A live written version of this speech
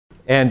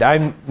And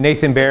I'm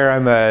Nathan Bear.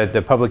 I'm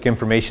the Public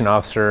Information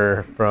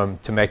Officer from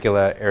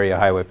Temecula Area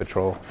Highway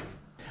Patrol.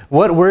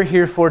 What we're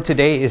here for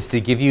today is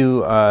to give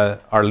you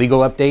our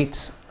legal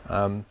updates,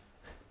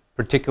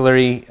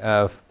 particularly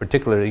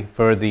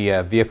for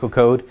the vehicle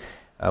code.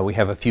 We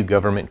have a few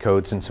government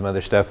codes and some other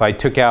stuff. I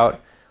took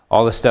out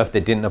all the stuff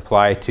that didn't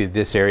apply to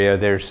this area.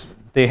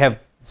 They have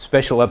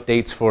special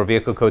updates for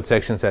vehicle code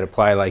sections that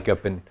apply like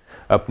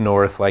up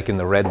north, like in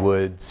the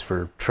redwoods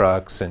for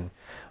trucks and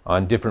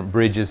on different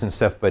bridges and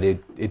stuff, but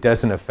it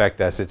doesn't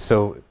affect us. It's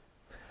so,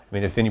 I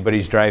mean, if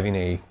anybody's driving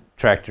a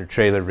tractor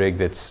trailer rig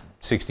that's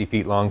 60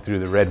 feet long through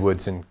the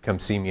redwoods, and come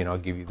see me and I'll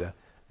give you the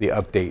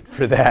update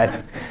for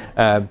that.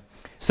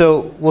 So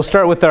we'll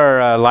start with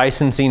our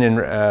licensing, and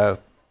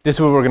this is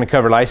what we're going to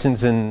cover: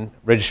 license and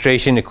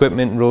registration,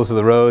 equipment and rules of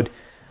the road,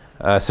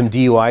 some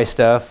DUI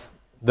stuff.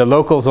 The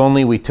locals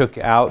only, we took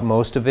out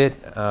most of it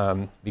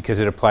because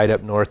it applied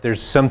up north.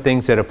 There's some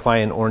things that apply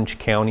in Orange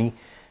County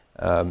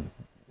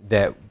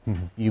that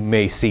you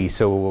may see,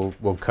 so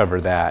we'll cover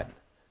that.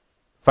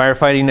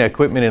 Firefighting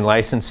equipment and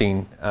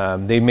licensing,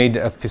 they made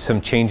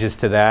some changes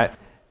to that.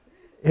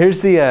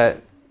 Here's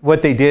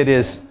what they did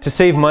is to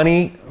save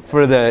money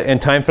and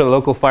time for the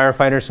local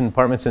firefighters and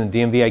departments in the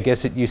DMV. I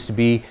guess it used to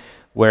be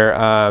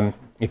where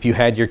if you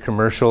had your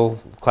commercial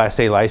Class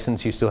A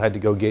license, you still had to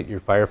go get your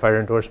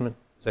firefighter endorsement.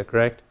 Is that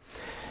correct?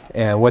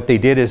 And what they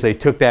did is they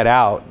took that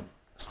out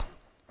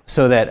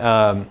so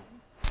that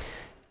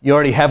you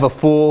already have a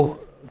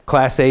full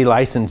Class A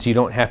license. You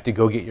don't have to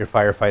go get your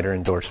firefighter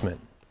endorsement.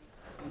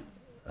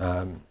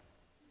 But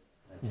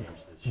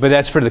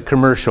that's for the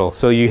commercial.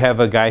 So you have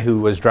a guy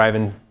who was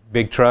driving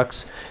big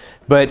trucks.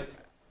 But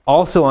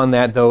also on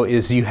that, though,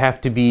 is you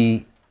have to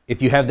be,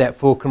 if you have that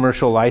full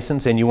commercial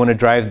license and you want to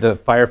drive the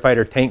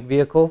firefighter tank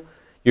vehicle,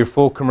 your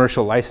full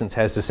commercial license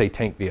has to say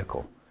tank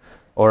vehicle.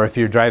 Or if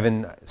you're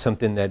driving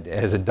something that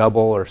has a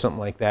double or something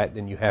like that,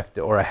 then you have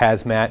to, or a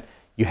hazmat,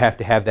 you have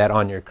to have that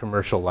on your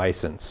commercial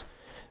license.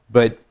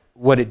 But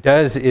what it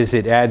does is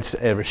it adds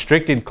a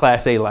restricted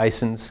Class A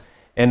license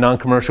and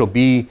non-commercial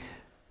B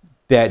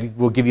that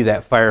will give you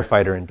that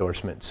firefighter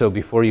endorsement. So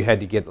before you had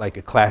to get like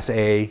a Class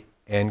A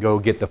and go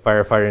get the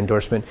firefighter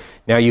endorsement,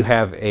 now you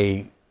have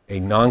a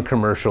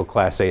non-commercial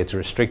Class A. It's a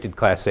restricted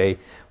Class A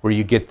where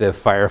you get the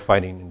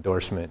firefighting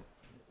endorsement.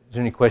 Is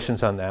there any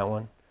questions on that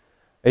one?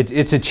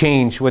 It's a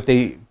change.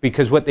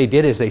 Because what they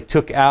did is they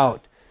took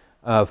out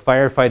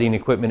firefighting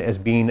equipment as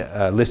being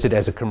listed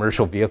as a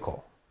commercial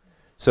vehicle.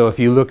 So if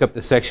you look up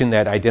the section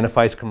that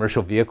identifies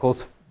commercial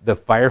vehicles, the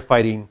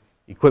firefighting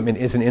equipment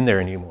isn't in there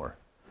anymore.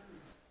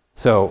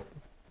 So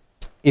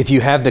if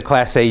you have the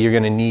Class A, you're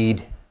going to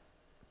need,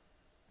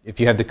 if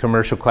you have the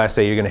commercial Class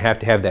A, you're going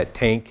to have that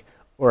tank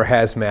or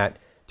hazmat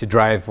to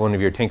drive one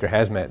of your tank or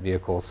hazmat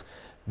vehicles.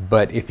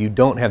 But if you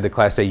don't have the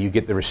Class A, you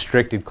get the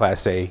restricted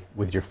Class A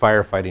with your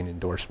firefighting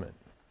endorsement.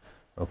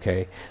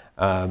 Okay?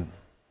 And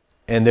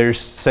there's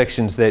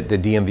sections that the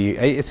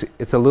DMV,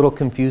 it's a little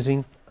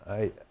confusing.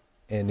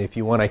 And if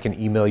you want, I can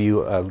email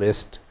you a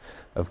list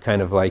of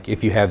kind of like,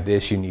 if you have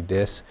this, you need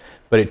this.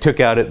 But it took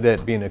out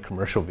that being a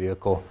commercial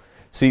vehicle.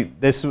 See,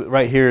 this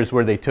right here is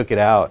where they took it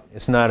out.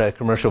 It's not a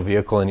commercial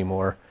vehicle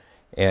anymore.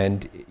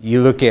 And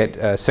you look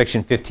at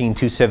section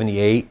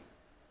 15278,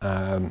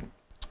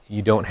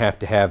 you don't have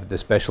to have the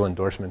special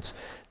endorsements.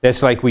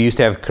 That's like we used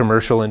to have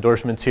commercial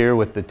endorsements here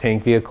with the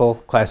tank vehicle,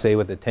 Class A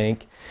with the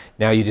tank.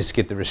 Now you just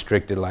get the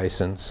restricted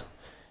license.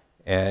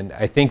 And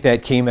I think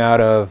that came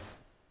out of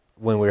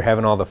when we were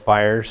having all the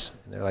fires.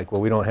 And they're like,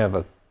 well, we don't have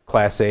a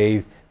Class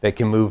A that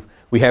can move.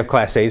 We have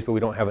Class A's, but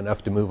we don't have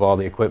enough to move all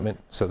the equipment.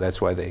 So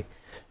that's why they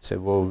said,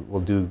 we'll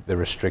do the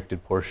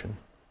restricted portion.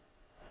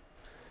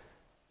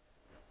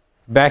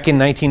 Back in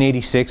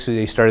 1986,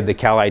 they started the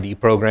Cal ID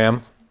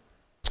program.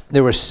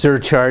 There were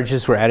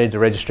surcharges were added to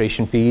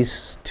registration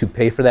fees to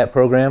pay for that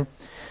program.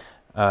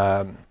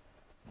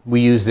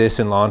 We use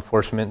this in law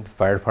enforcement. The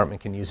fire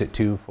department can use it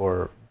too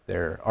for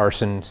their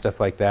arson,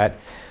 stuff like that.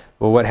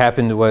 Well, what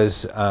happened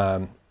was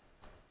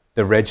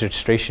the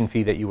registration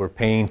fee that you were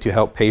paying to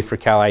help pay for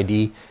Cal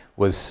ID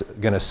was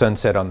going to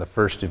sunset on the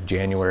 1st of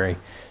January.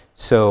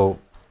 So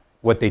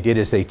what they did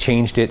is they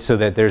changed it so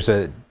that there's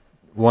a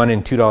 $1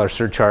 and $2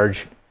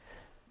 surcharge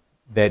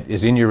that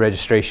is in your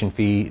registration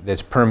fee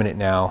that's permanent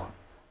now.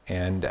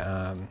 And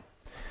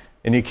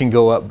it can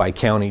go up by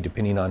county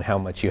depending on how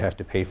much you have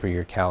to pay for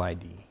your Cal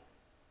ID.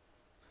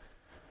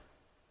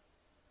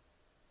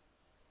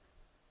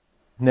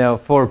 Now,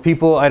 for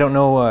people, I don't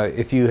know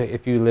if you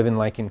live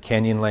in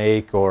Canyon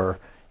Lake or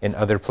in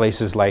other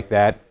places like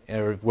that,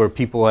 where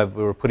people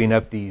were putting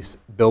up these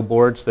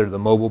billboards. They're the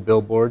mobile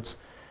billboards.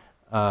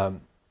 They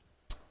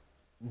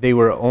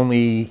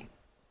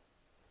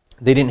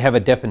didn't have a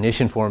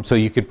definition for them, so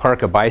you could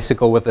park a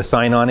bicycle with a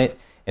sign on it,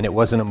 and it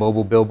wasn't a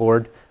mobile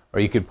billboard,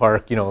 or you could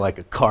park, like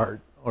a cart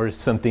or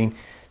something.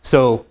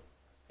 So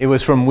it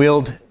was from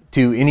wheeled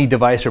to any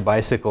device or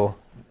bicycle,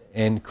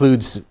 and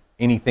includes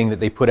anything that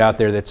they put out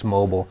there that's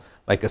mobile,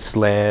 like a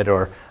sled,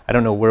 or I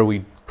don't know where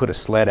we put a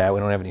sled at. We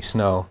don't have any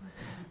snow.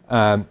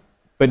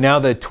 But now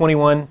the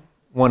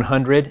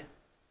 21-100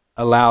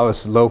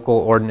 allows local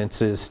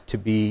ordinances to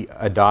be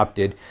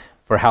adopted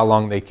for how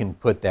long they can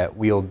put that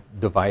wheeled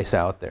device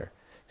out there.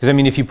 Because I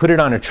mean, if you put it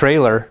on a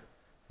trailer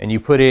and you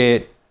put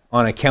it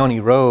on a county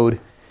road,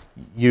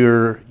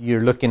 you're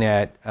looking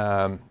at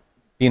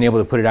being able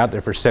to put it out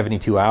there for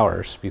 72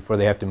 hours before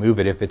they have to move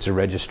it if it's a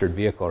registered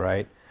vehicle,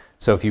 right?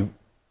 So if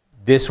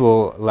this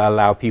will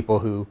allow people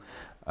who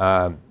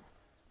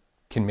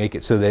can make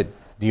it so that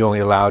you're only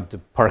allowed to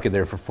park it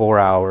there for 4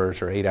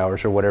 hours or 8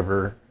 hours or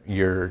whatever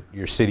your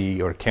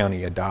city or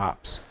county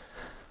adopts.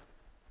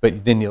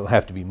 But then you'll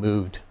have to be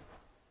moved.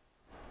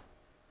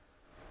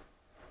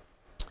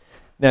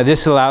 Now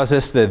this allows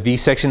us, the V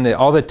section,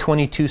 all the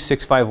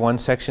 22651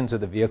 sections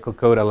of the vehicle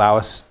code allow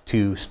us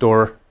to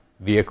store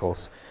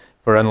vehicles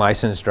for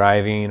unlicensed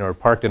driving or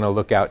parked in a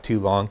lookout too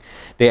long.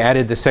 They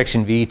added the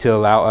section V to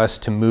allow us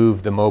to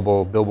move the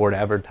mobile billboard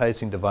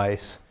advertising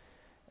device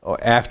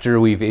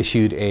after we've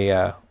issued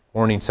a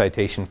warning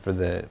citation for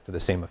the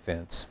same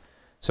offense.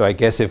 So I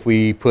guess if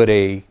we put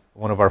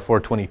one of our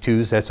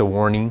 422s, that's a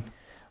warning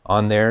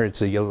on there.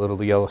 It's a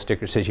little yellow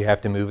sticker says you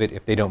have to move it.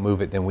 If they don't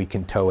move it, then we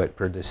can tow it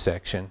per this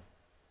section.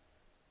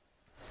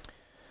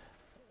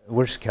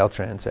 Where's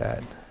Caltrans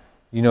at?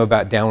 You know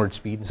about downward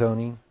speed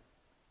zoning?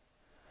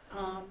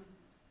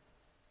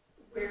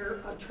 Where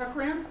truck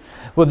ramps?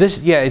 Well,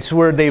 it's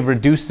where they've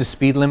reduced the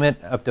speed limit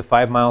up to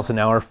 5 miles an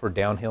hour for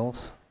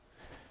downhills.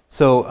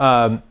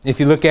 So if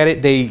you look at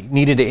it, they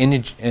needed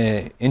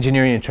an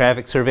engineering and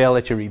traffic survey. I'll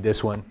let you read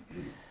this one.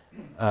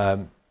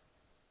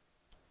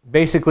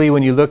 Basically,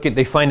 when you look at,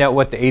 they find out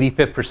what the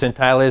 85th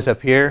percentile is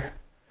up here,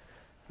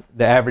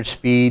 the average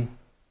speed.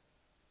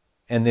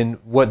 And then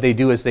what they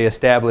do is they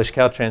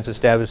Caltrans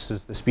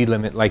establishes the speed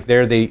limit. Like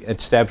there, they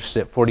established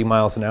it at 40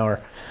 miles an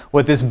hour.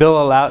 What this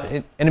bill allowed,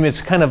 and I mean,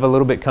 it's kind of a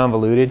little bit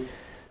convoluted,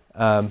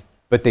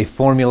 but they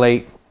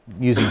formulate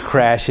using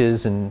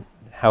crashes and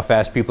how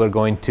fast people are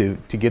going to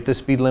get the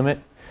speed limit.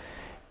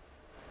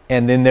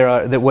 And then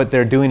what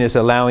they're doing is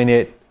allowing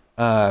it,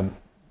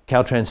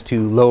 Caltrans,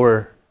 to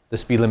lower the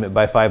speed limit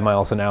by 5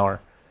 miles an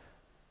hour,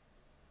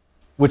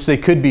 which they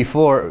could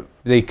before.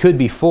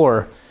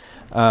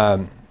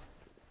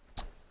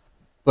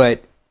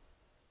 But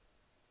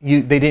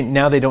they didn't.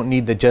 Now they don't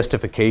need the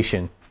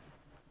justification.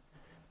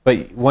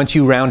 But once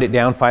you round it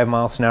down 5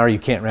 miles an hour, you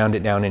can't round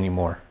it down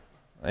anymore,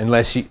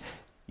 unless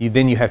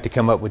then you have to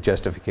come up with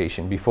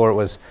justification. Before it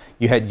was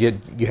you had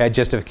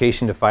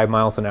justification to 5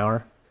 miles an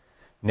hour.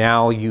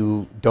 Now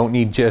you don't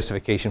need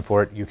justification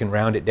for it. You can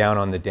round it down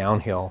on the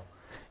downhill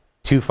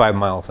to 5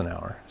 miles an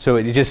hour. So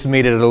it just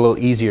made it a little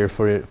easier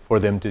for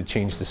them to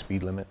change the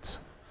speed limits.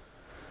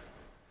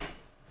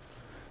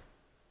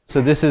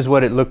 So this is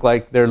what it looked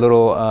like. Their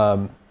little,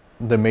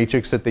 the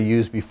matrix that they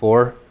used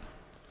before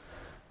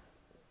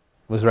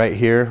was right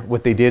here.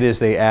 What they did is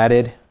they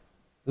added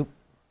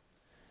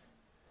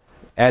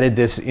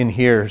this in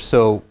here.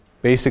 So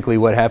basically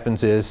what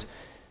happens is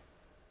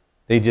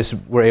they just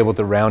were able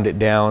to round it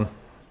down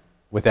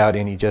without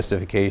any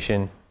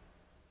justification.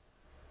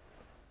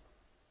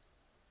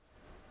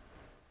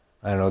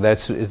 I don't know,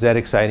 is that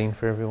exciting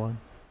for everyone?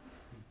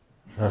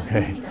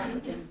 Okay.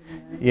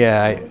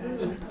 Yeah.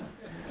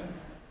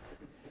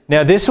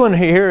 Now this one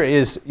here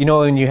is, you know,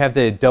 when you have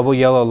the double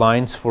yellow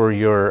lines for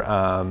your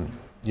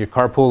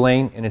carpool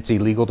lane and it's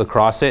illegal to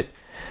cross it.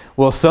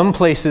 Well, some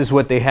places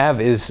what they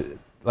have is,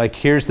 like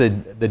here's the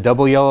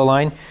double yellow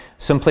line.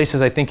 Some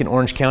places, I think in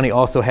Orange County,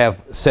 also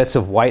have sets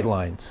of white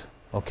lines,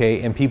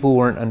 okay? And people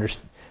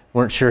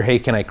weren't sure, hey,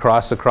 can I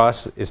cross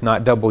across? It's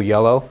not double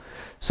yellow.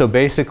 So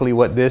basically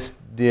what this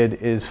did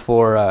is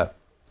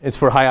it's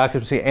for high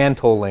occupancy and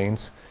toll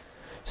lanes.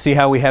 See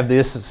how we have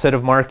this set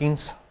of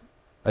markings?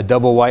 A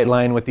double white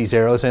line with these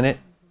arrows in it.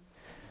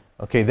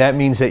 Okay, that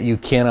means that you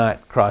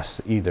cannot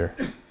cross either,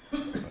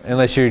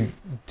 unless you're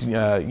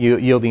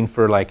yielding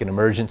for like an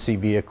emergency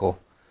vehicle,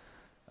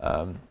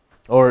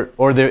 or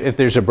if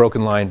there's a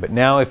broken line. But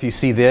now, if you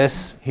see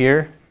this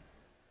here,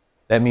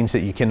 that means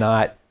that you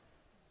cannot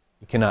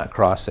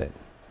cross it.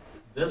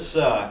 This,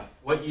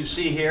 what you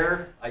see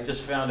here, I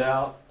just found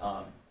out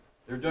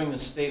they're doing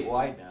this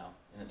statewide now,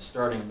 and it's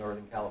starting in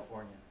Northern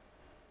California.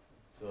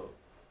 So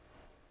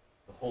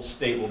the whole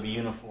state will be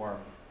uniform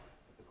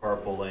with the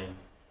carpool lanes.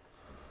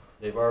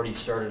 They've already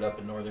started up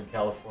in Northern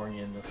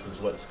California, and this is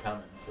what's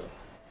coming. So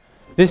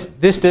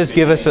this does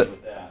give us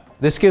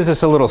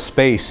a little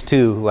space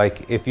too.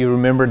 Like if you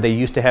remember, they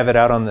used to have it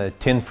out on the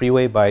 10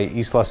 freeway by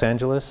East Los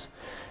Angeles.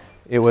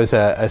 It was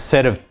a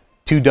set of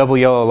 2 double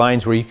yellow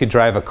lines where you could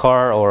drive a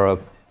car or a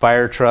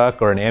fire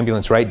truck or an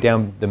ambulance right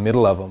down the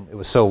middle of them. It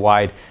was so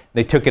wide.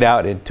 They took it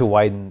out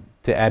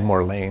to add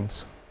more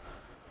lanes.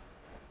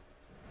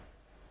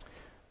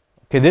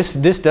 Okay,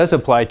 this does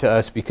apply to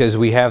us because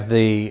we have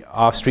the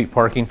off-street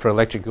parking for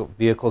electric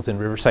vehicles in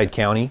Riverside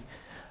County.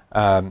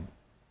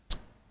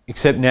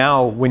 Except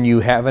now, when you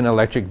have an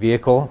electric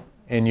vehicle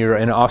and you're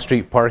in an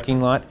off-street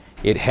parking lot,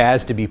 it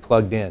has to be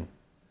plugged in.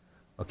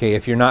 Okay,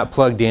 if you're not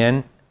plugged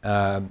in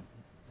to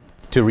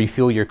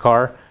refuel your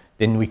car,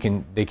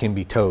 then they can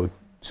be towed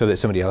so that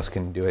somebody else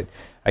can do it.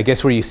 I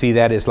guess where you see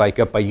that is like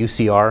up by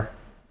UCR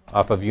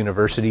off of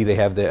University. They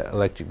have the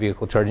electric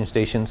vehicle charging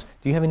stations.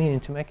 Do you have any in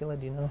Temecula?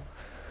 Do you know?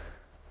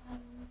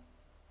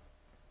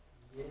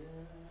 Yeah,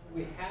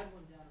 we had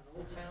one down in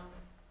Old Town.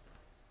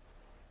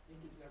 I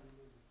think it got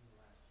removed from the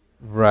last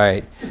year.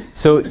 Right.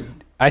 So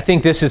I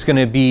think this is going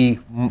to be,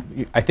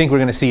 I think we're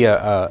going to see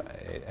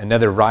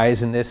another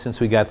rise in this since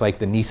we got like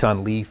the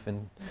Nissan Leaf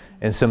and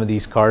some of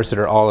these cars that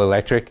are all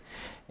electric.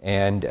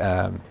 And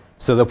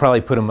so they'll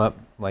probably put them up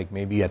like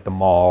maybe at the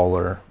mall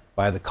or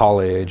by the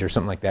college or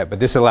something like that. But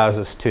this allows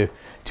us to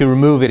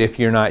remove it if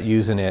you're not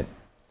using it.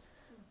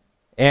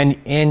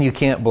 And you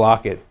can't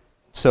block it.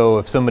 So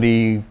if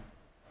somebody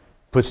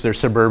puts their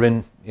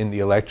Suburban in the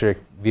electric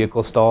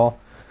vehicle stall,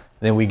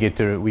 then we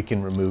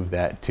can remove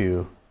that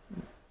too.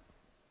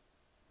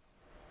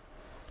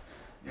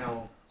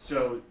 Now,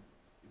 so,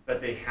 but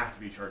they have to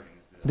be charging.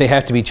 They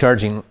have to be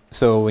charging.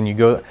 So when you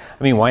go,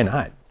 I mean, why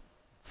not?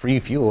 Free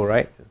fuel,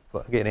 right?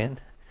 Plug it in.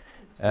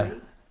 It's free? You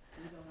don't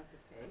have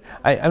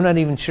to pay? I'm not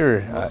even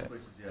sure. Most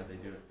places, yeah, they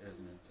do it as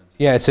an incentive.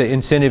 Yeah, it's an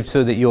incentive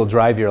so that you'll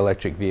drive your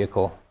electric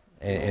vehicle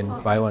and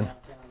buy one.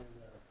 Downtown in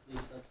the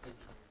police substation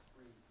is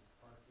free.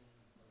 Just park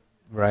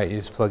in. Right, you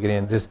just plug it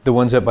in. The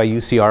ones up by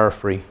UCR are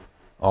free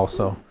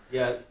also.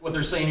 Yeah, what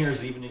they're saying here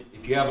is even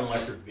if you have an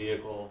electric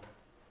vehicle,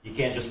 you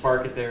can't just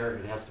park it there,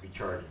 it has to be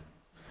charging.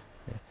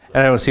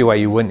 And I don't see why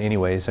you wouldn't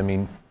anyways. I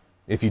mean,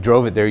 if you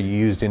drove it there, you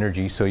used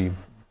energy, so you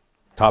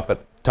top it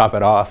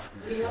off.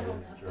 We have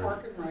them at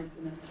parking rides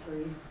and it's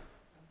free.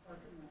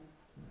 Parking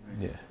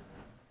rides.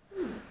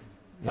 Yeah.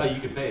 Oh,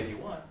 you can pay if you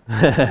want.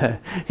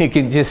 You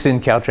can just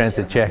send Caltrans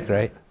a check,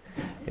 right?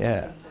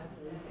 Yeah.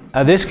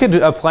 This could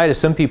apply to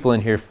some people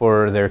in here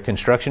for their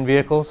construction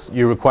vehicles.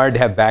 You're required to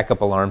have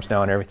backup alarms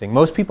now and everything.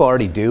 Most people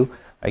already do.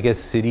 I guess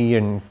city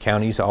and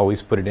counties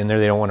always put it in there.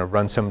 They don't want to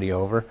run somebody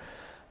over.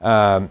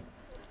 But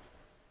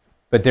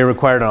they're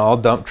required on all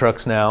dump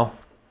trucks now,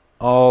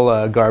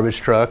 all garbage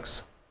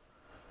trucks,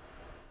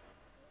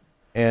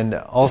 and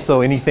also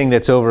anything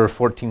that's over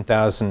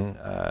 14,000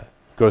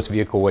 gross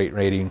vehicle weight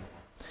rating.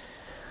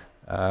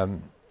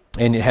 And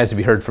it has to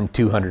be heard from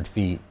 200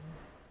 feet.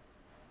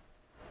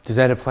 Does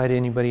that apply to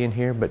anybody in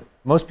here? But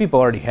most people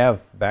already have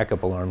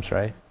backup alarms,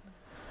 right?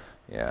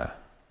 Yeah.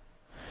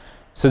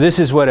 So this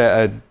is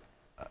what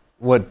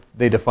what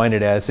they define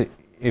it as.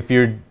 If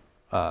you're,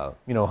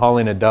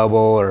 hauling a double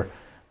or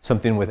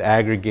something with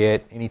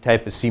aggregate, any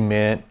type of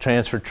cement,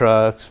 transfer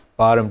trucks,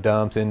 bottom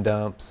dumps, end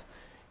dumps,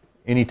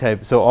 any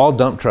type. So all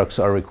dump trucks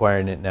are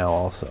requiring it now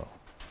also.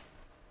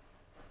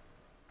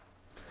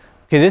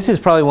 Okay, this is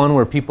probably one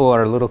where people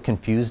are a little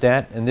confused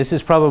at, and this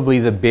is probably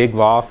the big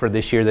law for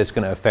this year that's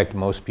going to affect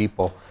most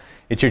people.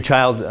 It's your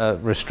child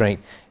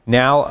restraint.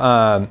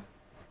 Now,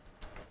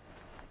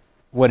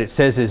 what it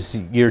says is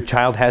your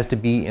child has to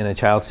be in a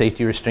child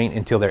safety restraint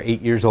until they're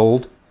 8 years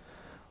old,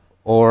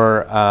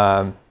 or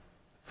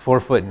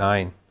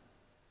 4'9",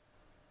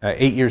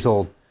 8 years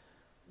old.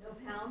 No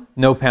pounds?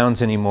 No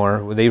pounds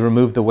anymore. They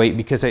removed the weight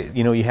because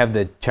you have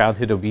the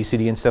childhood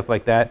obesity and stuff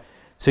like that.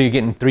 So you're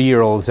getting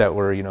 3-year-olds that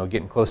were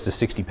getting close to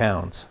 60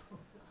 pounds.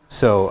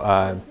 So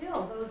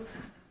Still, those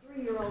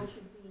 3-year-olds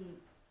should be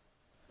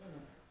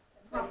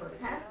proper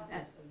past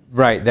that.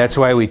 right, that's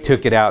why we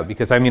took it out,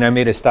 because I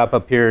made a stop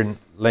up here in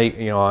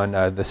late on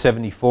the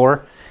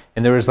 74,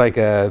 and there was like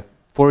a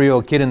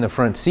 4-year-old kid in the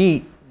front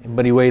seat,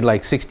 but he weighed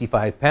like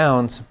 65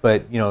 pounds,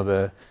 but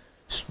the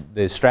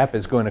strap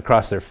is going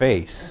across their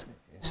face.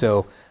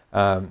 So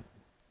I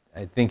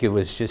think it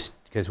was just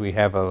because we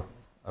have a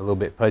little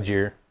bit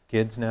pudgier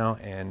kids now,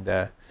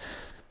 and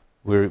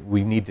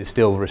we need to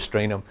still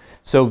restrain them.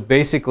 So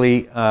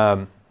basically, So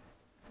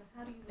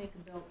how do you make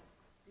a belt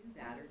do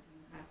that, or do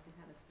you have to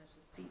have a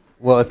special seat?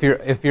 well,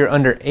 if you're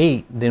under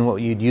 8, then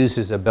what you'd use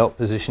is a belt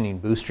positioning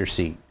booster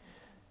seat.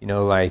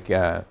 Like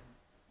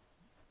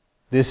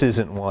this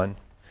isn't one.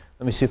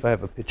 Let me see if I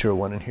have a picture of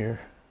one in here.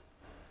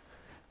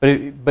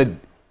 But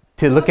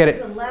to look at It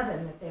it, was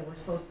 11 that they were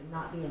supposed to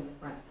not be in the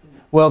front seat.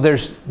 well,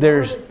 there's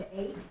Lowered it to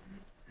 8.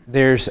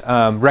 there's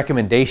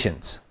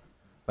recommendations.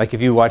 Like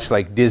if you watch,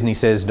 like Disney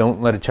says,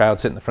 don't let a child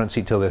sit in the front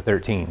seat till they're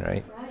 13,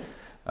 right?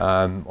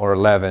 Right. Or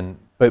 11.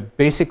 But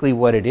basically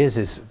what it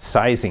is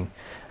sizing.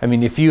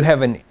 If you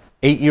have an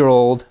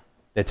 8-year-old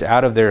that's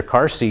out of their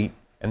car seat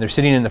and they're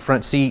sitting in the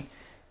front seat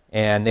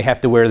and they have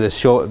to wear the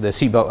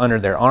seatbelt under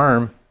their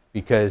arm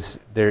because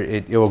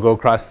it will go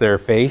across their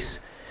face,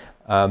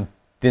 then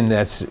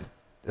that's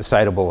a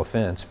citable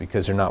offense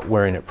because they're not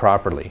wearing it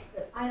properly.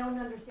 But I don't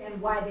understand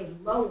why they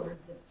lowered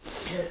the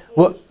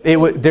Well, age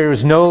to 8.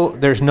 there's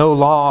no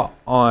law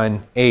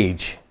on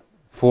age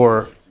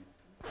for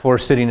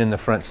sitting in the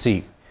front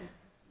seat.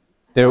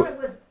 I thought it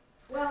was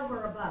 12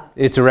 or above.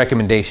 It's a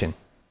recommendation,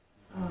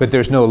 but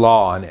there's no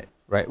law on it,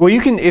 right? Well,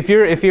 you can if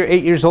you're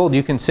 8 years old,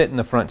 you can sit in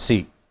the front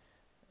seat.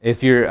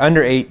 If you're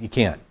under 8, you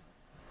can't,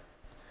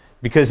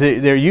 because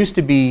there used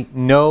to be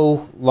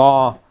no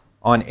law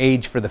on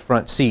age for the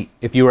front seat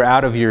if you were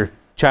out of your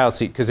child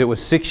seat, because it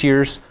was 6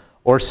 years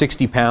or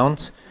 60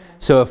 pounds.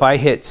 So if I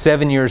hit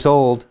 7 years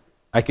old,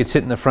 I could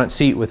sit in the front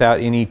seat without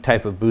any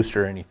type of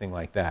booster or anything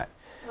like that.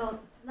 Well,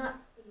 it's not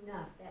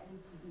enough. That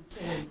needs to be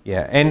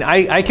Yeah, and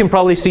I can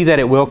probably see that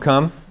it will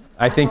come.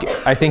 I think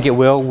it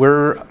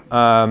will.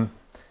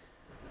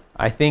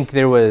 I think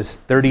there was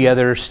 30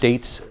 other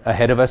states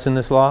ahead of us in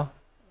this law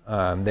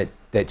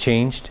that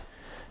changed.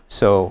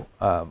 So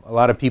a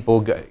lot of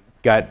people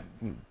got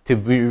to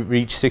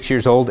reach 6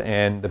 years old,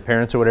 and the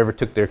parents or whatever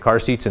took their car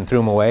seats and threw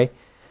them away.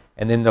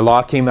 And then the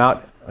law came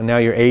out, and now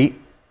you're 8,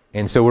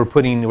 and so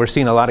we're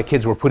seeing a lot of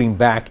kids we're putting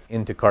back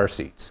into car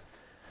seats.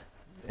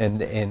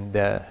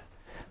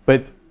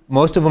 But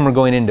most of them are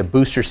going into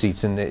booster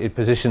seats, and it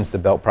positions the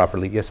belt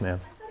properly. Yes, ma'am.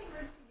 I thought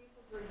emergency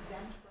vehicles were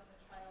exempt from the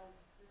child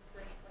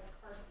restraint,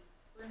 like car seats,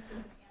 for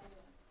instance, an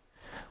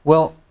ambulance.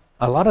 Well,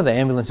 a lot of the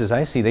ambulances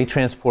I see, they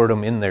transport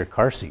them in their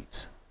car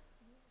seats.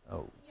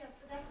 Oh. Yes,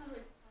 but that's not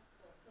always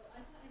possible. So I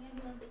thought an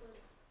ambulance was.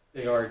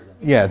 They are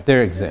exempt. Yeah,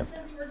 they're exempt. It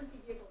says emergency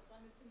vehicles, so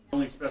I'm assuming.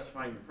 Only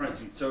specifying the front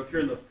seat. So if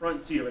you're in the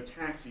front seat of a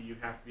taxi, you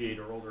have to be 8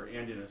 or older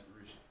and in a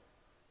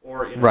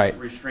Right.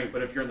 restraint.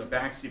 But if you're in the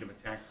back seat of a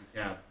taxi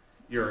cab,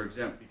 you're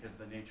exempt because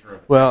of the nature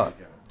of the Well,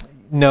 taxi cab.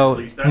 no, At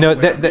least that's no,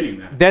 the way I'm reading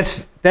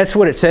that. that's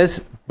what it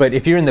says. But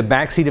if you're in the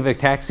back seat of a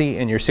taxi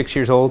and you're 6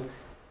 years old,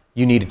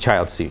 you need a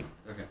child seat.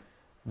 Okay.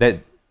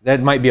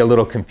 That might be a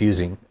little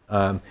confusing.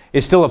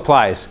 It still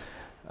applies.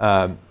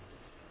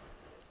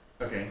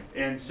 Okay.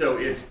 And so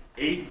it's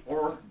 8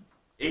 or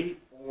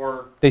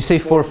They say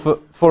 4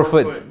 foot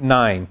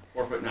 9,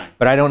 4'9".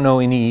 but I don't know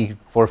any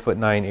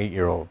 4'9"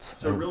 8-year-olds.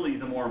 So really,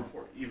 the more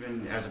important,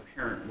 even as a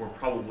parent, we're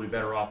probably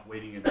better off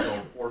waiting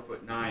until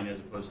 4'9" as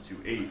opposed to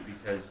 8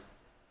 because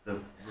the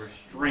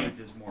restraint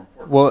is more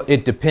important. Well,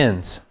 it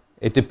depends.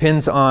 It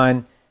depends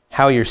on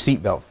how your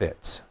seatbelt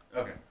fits.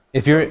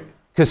 Okay.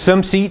 Because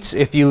some seats,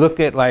 if you look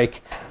at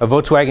like a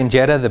Volkswagen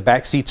Jetta, the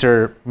back seats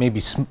are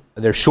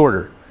they're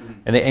shorter,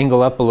 and they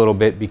angle up a little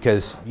bit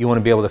because you want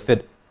to be able to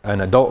fit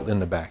an adult in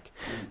the back.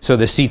 So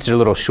the seats are a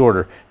little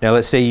shorter. Now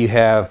let's say you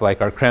have like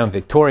our Crown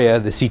Victoria,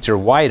 the seats are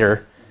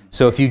wider.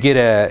 So if you get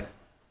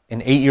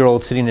an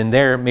 8-year-old sitting in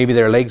there, maybe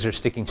their legs are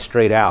sticking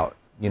straight out,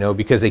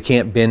 because they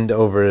can't bend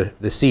over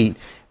the seat,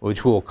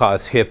 which will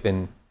cause hip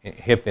and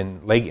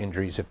leg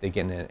injuries if they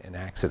get in an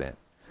accident.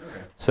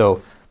 Okay.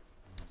 So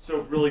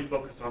really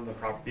focus on the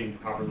being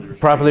properly restrained.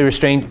 properly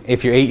restrained.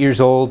 If you're 8 years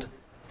old,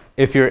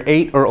 if you're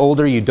 8 or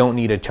older, you don't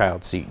need a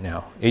child seat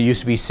now. It used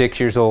to be 6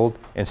 years old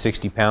and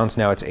 60 pounds.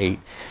 Now it's 8.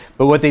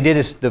 But what they did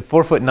is the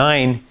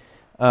 4'9",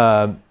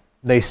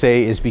 they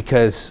say, is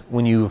because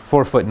when you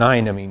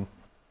 4'9", I mean,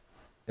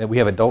 we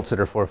have adults that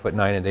are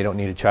 4'9" and they don't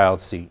need a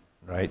child seat,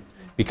 right?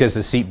 Because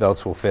the seat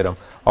belts will fit them.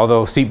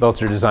 Although seat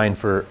belts are designed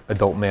for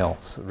adult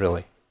males,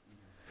 really.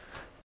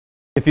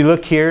 If you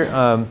look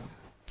here,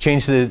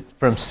 changed it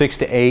from 6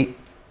 to 8,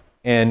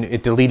 and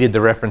it deleted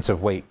the reference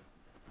of weight,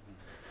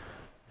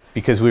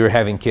 because we were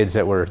having kids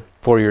that were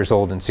 4 years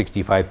old and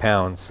 65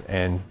 pounds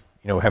and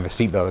have a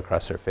seatbelt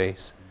across their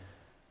face.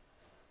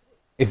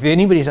 If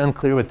anybody's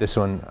unclear with this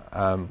one,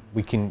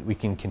 we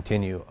can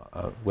continue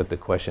with the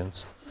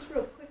questions. Just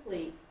real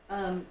quickly,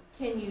 can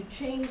you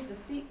change the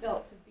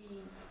seatbelt to be,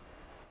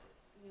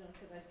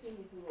 because I've seen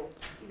these little,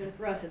 even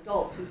for us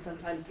adults who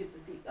sometimes get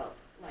the seatbelt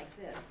like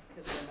this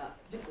because they're not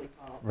particularly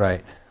tall.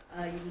 Right.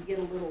 You can get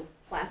a little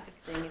plastic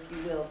thing, if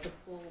you will, to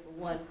pull the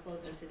one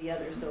closer to the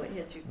other so it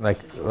hits you.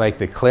 Like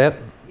the clip?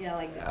 Yeah,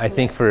 like the I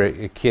think for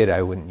a kid,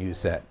 I wouldn't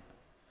use that.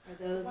 Are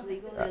those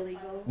legal,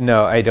 illegal?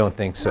 No, I don't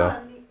think so.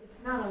 It's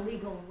not a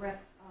legal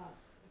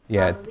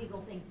Yeah. not a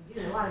legal thing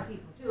to do. A lot of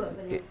people do it,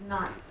 but it's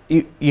not.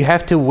 You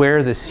have to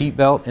wear the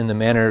seatbelt in the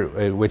manner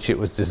in which it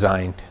was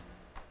designed.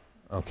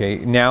 Okay,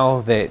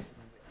 now that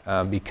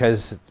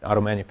because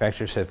auto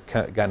manufacturers have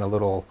gotten a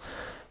little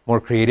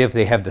more creative,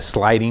 they have the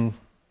sliding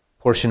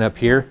portion up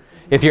here.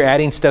 If you're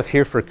adding stuff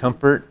here for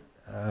comfort,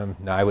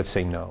 no, I would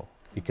say no,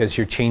 because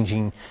you're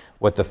changing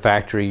what the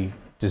factory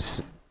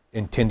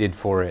intended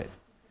for it.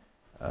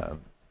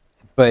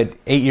 But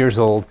 8 years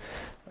old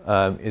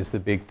is the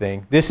big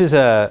thing. This is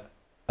a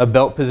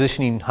belt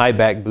positioning high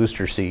back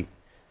booster seat,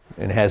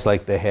 and it has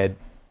like the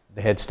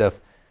head stuff.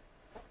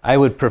 I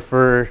would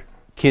prefer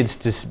kids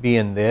to be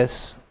in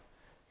this.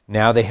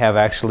 Now they have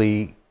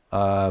actually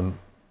the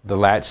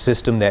latch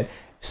system that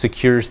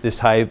secures this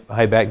high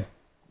back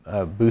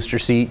booster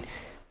seat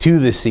to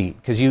the seat,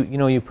 because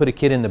you put a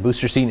kid in the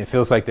booster seat and it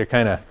feels like they're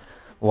kind of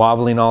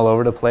wobbling all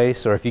over the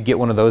place. Or if you get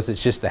one of those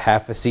that's just a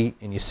half a seat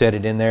and you set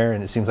it in there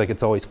and it seems like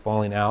it's always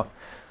falling out.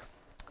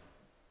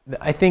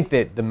 I think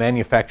that the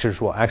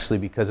manufacturers will actually,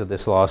 because of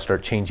this law,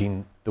 start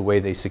changing the way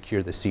they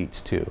secure the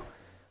seats too.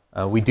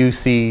 We do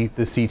see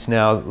the seats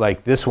now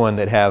like this one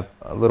that have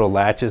little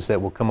latches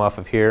that will come off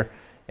of here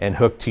and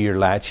hook to your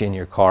latch in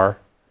your car.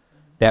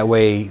 That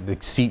way the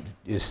seat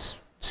is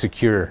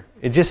secure.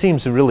 It just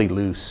seems really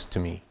loose to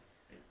me.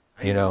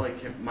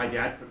 Like my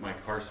dad put my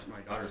daughter's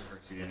car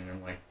seat in, and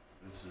I'm like,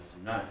 this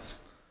is nuts.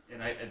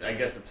 And I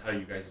guess that's how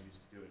you guys used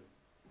to do it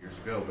years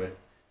ago. But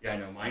yeah, I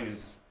know mine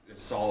is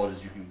as solid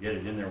as you can get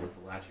it in there with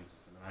the latching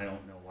system. And I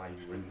don't know why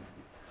you wouldn't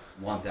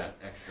want that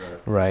extra.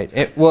 Right.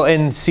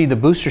 And see, the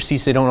booster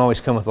seats, they don't always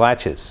come with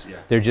latches. Yeah.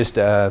 They're just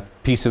a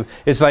piece of,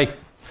 it's like,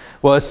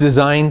 well, it's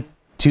designed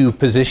to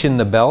position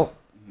the belt,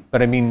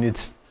 but I mean,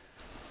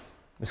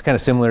 It's kind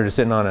of similar to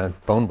sitting on a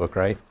phone book,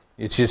 right?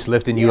 It's just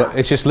lifting you up.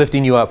 It's just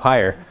lifting you up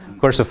higher. Of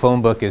course, a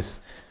phone book is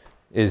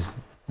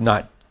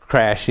not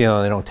crash. You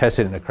know, they don't test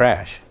it in a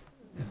crash.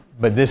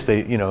 But this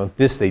they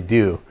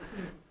do.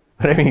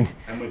 But I mean,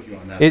 I'm with you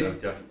on that. Though.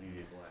 Definitely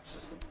need a latch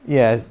system.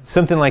 Yeah,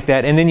 something like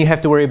that. And then you have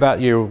to worry about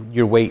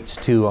your weights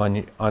too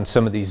on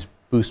some of these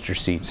booster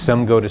seats.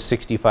 Some go to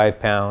 65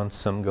 pounds.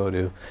 Some go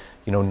to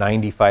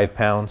 95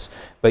 pounds.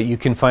 But you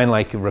can find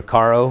like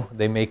Recaro.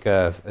 They make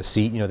a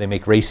seat. They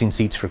make racing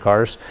seats for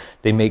cars.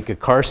 They make a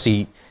car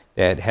seat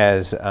that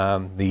has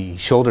the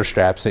shoulder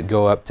straps that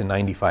go up to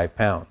 95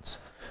 pounds.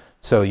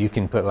 So you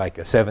can put like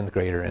a 7th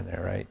grader in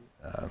there, right?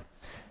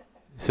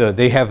 So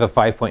they have a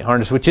 5-point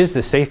harness, which is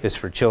the safest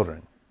for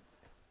children.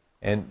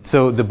 And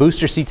so the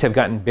booster seats have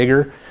gotten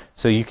bigger.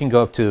 So you can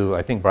go up to,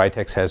 I think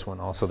Britex has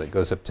one also that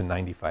goes up to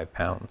 95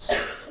 pounds.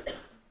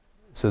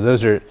 So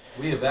those are...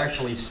 We have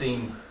actually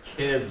seen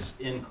kids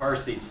in car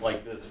seats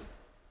like this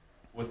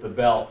with the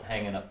belt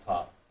hanging up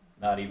top,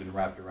 not even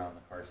wrapped around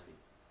the car seat.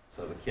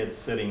 So the kid's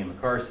sitting in the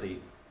car seat,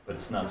 but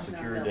it's not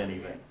secured to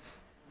anything.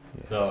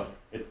 Yeah. So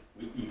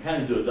you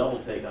kind of do a double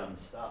take on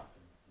the stuff.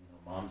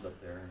 Mom's up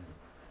there,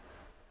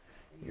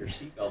 and your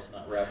seatbelt's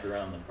not wrapped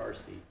around the car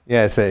seat.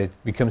 Yeah, so it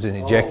becomes an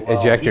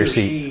ejector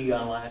seat. She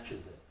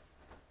unlatches it.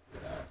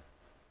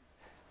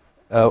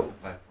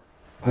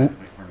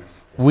 Five-point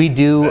harness. We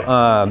do... Did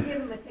you give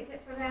them a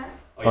ticket for that?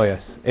 Oh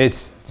yes,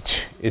 it's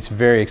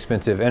very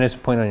expensive, and it's a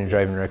point on your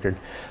driving record.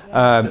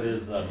 It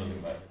is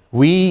moving by.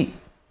 We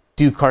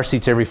do car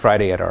seats every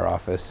Friday at our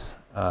office,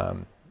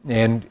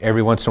 and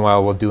every once in a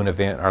while we'll do an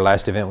event. Our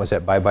last event was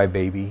at Bye Bye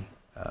Baby.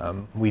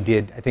 We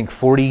did, I think,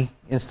 40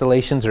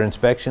 installations or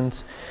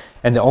inspections,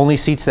 and the only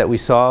seats that we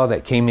saw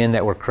that came in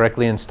that were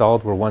correctly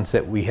installed were ones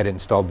that we had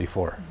installed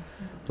before.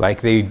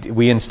 Like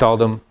we installed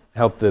them,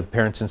 helped the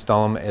parents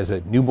install them as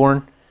a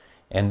newborn,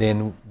 and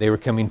then they were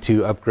coming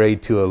to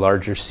upgrade to a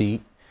larger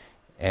seat.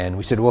 And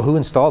we said, well, who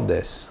installed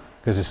this?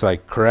 Because it's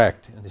like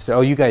correct. And they said, oh,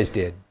 you guys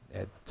did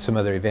at some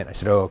other event. I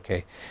said, oh,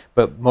 okay.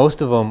 But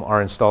most of them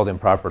are installed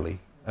improperly.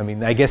 I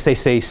mean, I guess they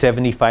say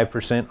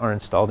 75% are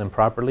installed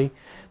improperly,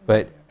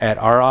 but at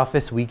our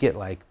office we get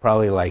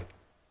probably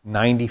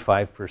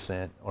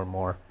 95% or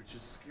more. Which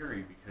is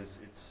scary because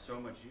it's so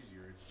much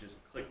easier. It's just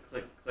click,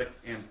 click, click,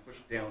 and push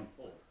down,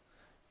 pull.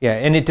 Yeah,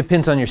 and it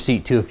depends on your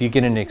seat too. If you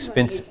get an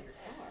expensive...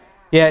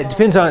 Yeah, it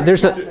depends on...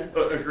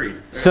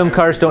 Agreed. Some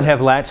cars don't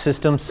have latch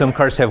systems. Some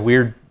cars have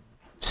weird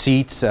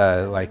seats,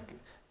 like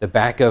the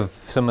back of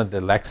some of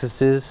the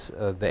Lexuses,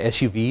 the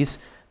SUVs.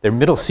 Their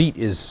middle seat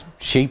is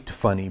shaped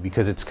funny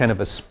because it's kind of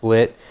a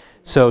split.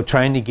 So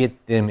trying to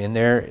get them in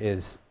there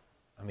is,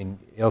 I mean,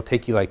 it'll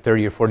take you like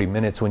 30 or 40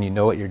 minutes when you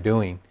know what you're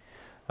doing.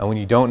 When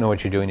you don't know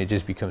what you're doing, it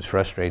just becomes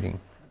frustrating.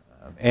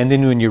 And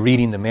then when you're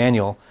reading the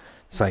manual,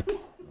 it's like,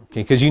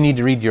 okay, because you need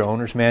to read your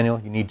owner's manual,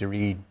 you need to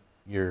read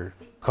your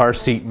car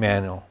seat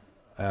manual,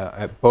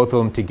 both of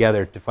them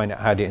together to find out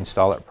how to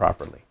install it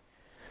properly.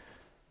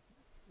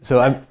 So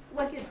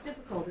What gets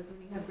difficult is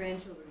when you have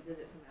grandchildren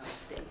visit from out of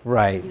state.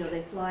 Right.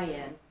 They fly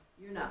in,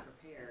 you're not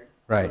prepared.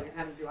 Right. So you're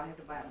having, do I have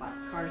to buy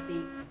a car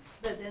seat?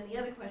 But then the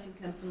other question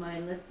comes to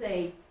mind, let's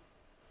say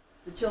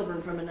the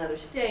children from another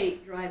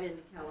state drive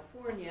into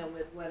California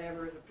with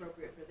whatever is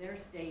appropriate for their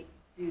state.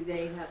 Do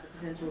they have the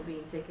potential of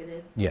being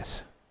ticketed?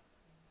 Yes.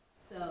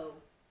 So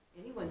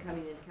anyone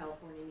coming into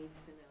California needs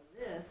to know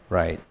this.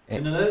 Right.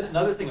 And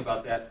another thing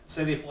about that,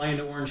 say they fly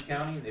into Orange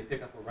County, they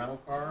pick up a rental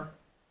car,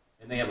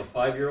 and they have a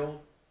 5-year-old.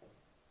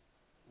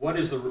 What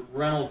is the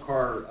rental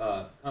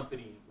car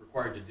company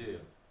required to do?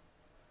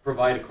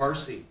 Provide a car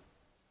seat.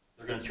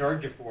 They're going to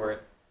charge you for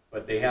it,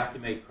 but they have to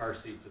make car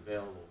seats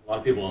available. A lot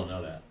of people don't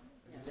know that.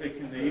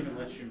 Can they even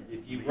let you?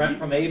 If you rent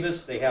from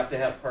Avis, they have to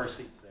have car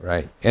seats there.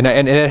 Right. And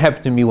it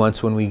happened to me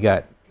once when we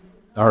got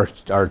our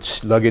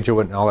luggage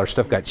or all our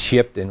stuff got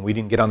shipped and we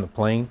didn't get on the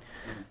plane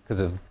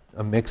because of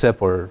a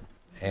mix-up,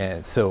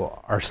 and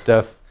so our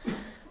stuff,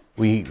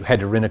 we had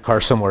to rent a car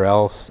somewhere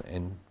else,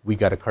 and we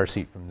got a car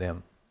seat from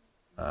them.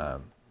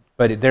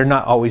 But they're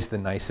not always the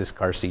nicest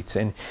car seats,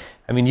 and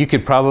I mean, you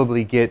could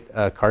probably get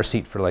a car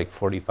seat for like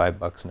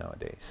 $45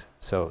 nowadays.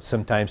 So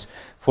sometimes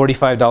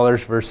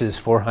 $45 versus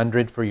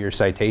 $400 for your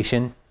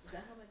citation. Is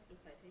that how much the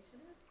citation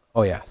is?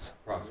 Oh yes.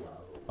 Approximately.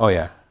 Oh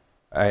yeah.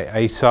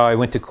 I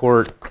went to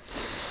court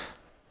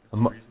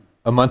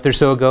a month or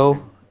so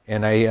ago,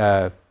 and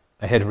I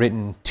had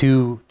written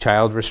 2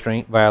 child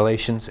restraint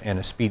violations and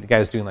a speed. The guy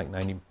was doing like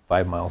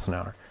 95 miles an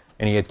hour,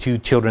 and he had 2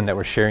 children that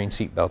were sharing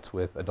seat belts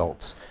with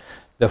adults.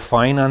 The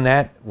fine on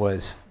that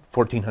was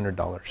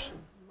 $1,400.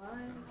 My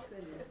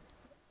goodness.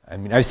 I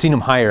mean, I've seen them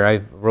higher.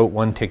 I wrote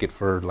one ticket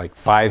for like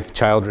 5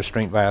 child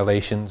restraint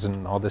violations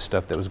and all this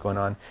stuff that was going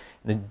on.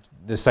 And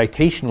the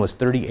citation was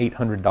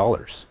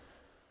 $3,800.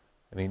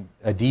 I mean,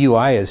 a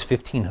DUI is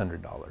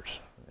 $1,500.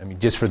 I mean,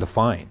 just for the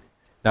fine,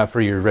 not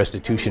for your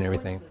restitution and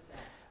everything.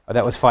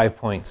 That was 5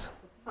 points.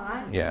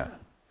 5? Yeah,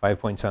 5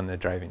 points on the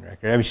driving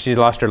record. I mean, she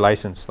lost her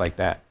license like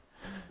that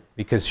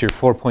because you're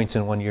 4 points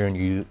in 1 year and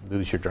you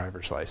lose your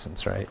driver's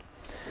license, right?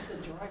 But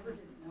the driver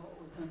didn't know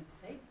it was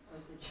unsafe for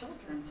the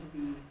children to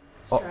be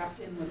strapped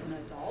in with an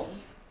adult.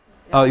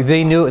 Oh,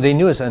 they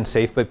knew it's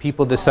unsafe, but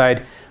people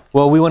decide,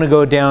 well, we want to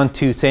go down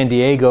to San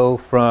Diego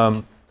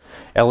from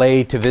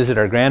LA to visit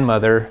our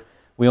grandmother.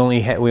 We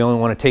only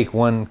want to take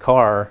one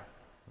car.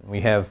 We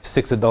have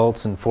 6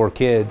 adults and 4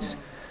 kids,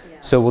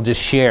 so we'll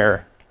just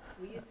share.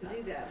 We used to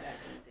do that back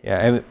in the day.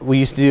 Yeah, and we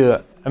used to do.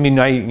 I mean,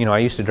 I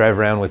used to drive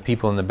around with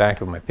people in the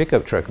back of my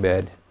pickup truck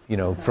bed,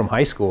 from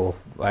high school,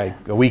 like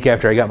a week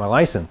after I got my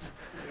license.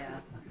 Yeah.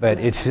 But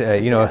it's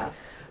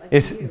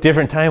it's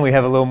different time. We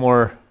have a little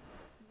more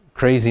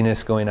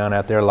craziness going on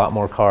out there, a lot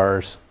more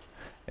cars,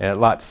 and a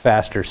lot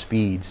faster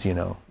speeds.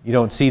 You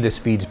don't see the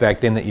speeds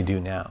back then that you do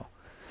now.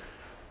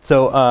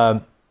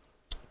 So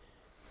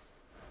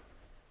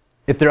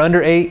if they're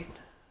under 8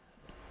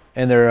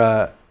 and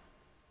they're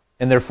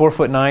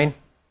 4'9",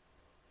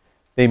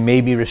 they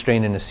may be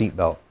restrained in a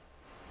seatbelt.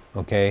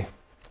 Okay,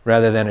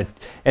 rather than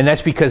and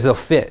that's because they'll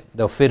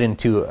fit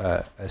into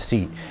a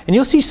seat. And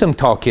you'll see some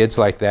tall kids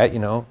like that.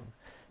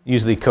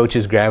 Usually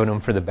coaches grabbing them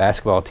for the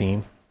basketball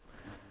team.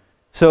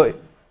 So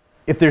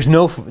if there's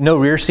no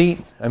rear seat,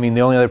 I mean,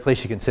 the only other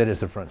place you can sit is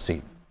the front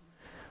seat.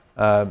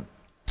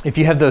 If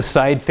you have those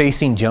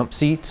side-facing jump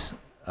seats,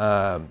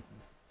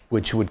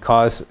 which would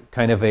cause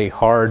kind of a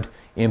hard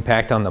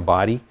impact on the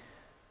body,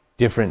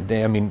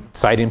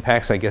 side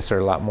impacts, I guess, are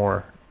a lot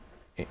more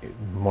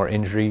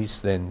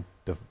injuries than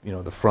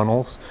the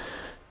frontals.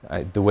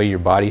 The way your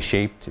body's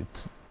shaped,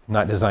 it's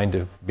not designed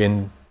to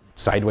bend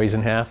sideways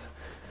in half.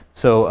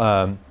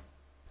 So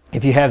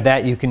if you have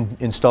that, you can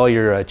install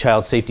your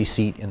child safety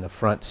seat in the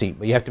front seat,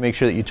 but you have to make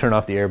sure that you turn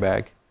off the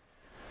airbag.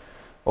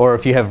 Or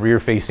if you have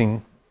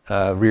rear-facing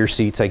rear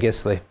seats, I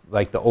guess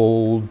like the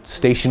old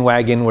station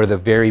wagon where the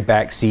very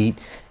back seat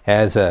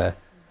has a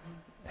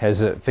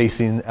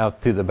facing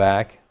out to the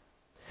back.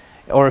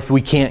 Or if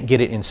we can't get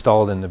it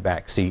installed in the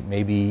back seat,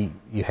 maybe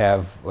you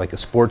have like a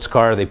sports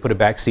car, they put a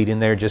back seat in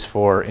there just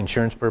for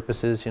insurance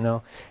purposes,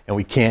 and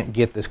we can't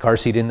get this car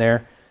seat in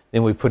there,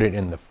 then we put it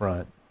in the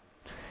front.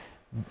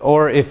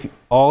 Or if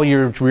all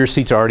your rear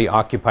seats are already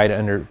occupied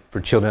for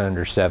children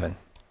under 7.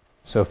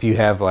 So if you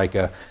have like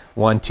a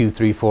 1, 2,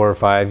 3, 4, or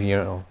 5,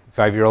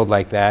 5-year-old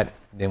like that,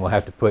 then we'll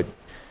have to put,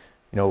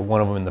 one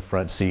of them in the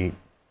front seat.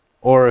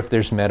 Or if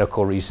there's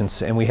medical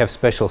reasons, and we have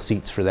special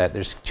seats for that.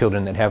 There's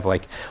children that have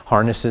like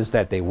harnesses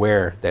that they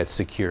wear that's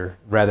secure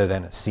rather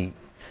than a seat.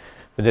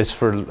 But it's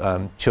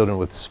for children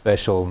with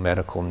special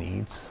medical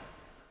needs.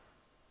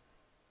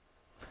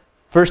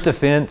 First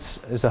offense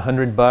is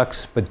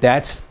 $100, but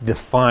that's the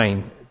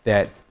fine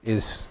that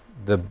is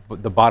the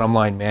bottom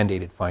line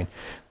mandated fine.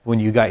 When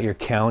you got your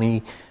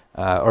county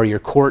or your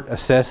court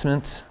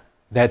assessments,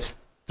 that's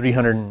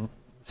 $360,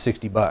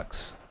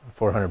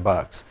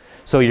 $400.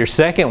 So your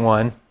second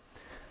one,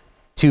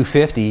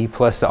 $250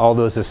 plus all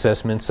those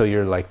assessments, so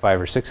you're like $500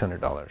 or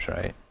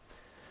 $600,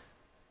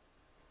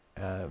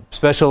 right?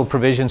 Special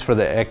provisions for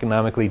the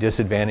economically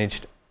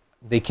disadvantaged.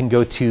 They can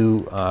go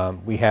to,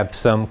 we have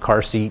some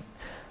car seat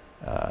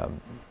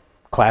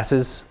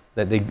classes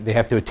that they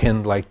have to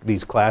attend, like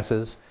these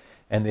classes,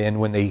 and then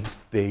when they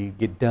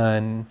get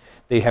done,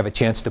 they have a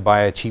chance to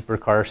buy a cheaper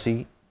car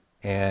seat,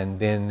 and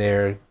then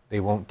they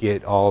won't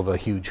get all the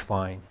huge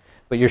fine.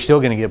 But you're still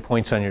going to get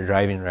points on your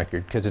driving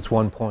record because it's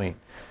 1 point.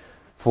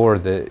 For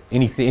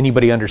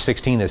anybody under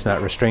 16 that's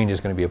not restrained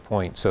is going to be a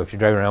point. So if you're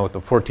driving around with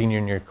a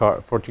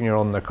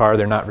 14-year-old in the car,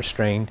 they're not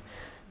restrained,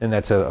 then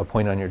that's a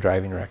point on your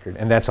driving record,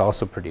 and that's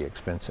also pretty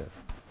expensive.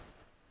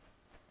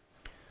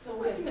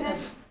 So if you had,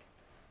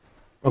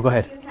 Oh, go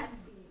ahead. you had to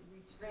be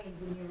restrained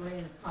when you were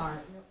in a car,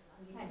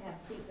 you had to have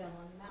a seatbelt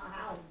on. Now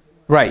how?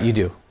 Right, you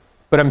do.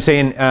 But I'm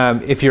saying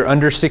if you're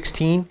under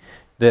 16,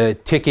 the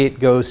ticket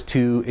goes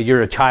to,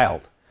 you're a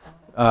child.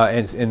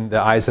 In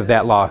the eyes of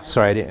that law.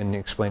 Sorry, I didn't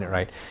explain it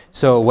right.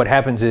 So what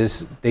happens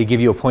is they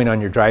give you a point on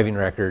your driving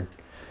record,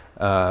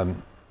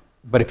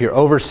 but if you're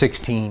over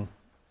 16,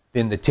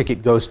 then the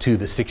ticket goes to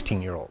the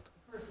 16-year-old.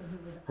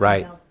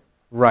 Right,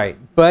 right.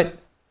 But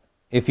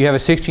if you have a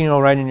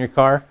 16-year-old riding in your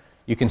car,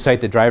 you can cite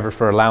the driver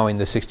for allowing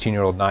the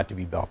 16-year-old not to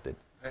be belted.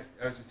 I was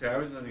going to say, I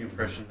was under the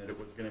impression that it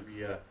was going to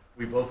be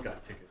we both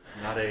got tickets,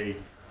 not they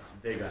got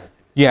a ticket.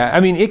 Yeah, I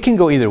mean, it can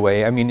go either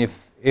way. I mean,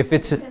 if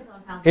it's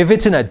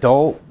an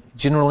adult,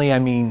 generally, I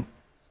mean,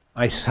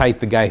 I cite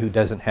the guy who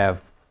doesn't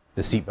have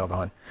the seatbelt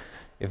on.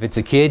 If it's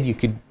a kid, you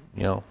could,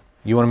 you want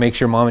to make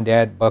sure mom and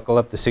dad buckle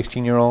up the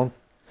 16-year-old,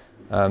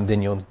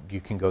 then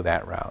you can go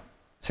that route.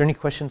 Is there any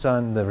questions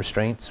on the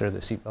restraints or the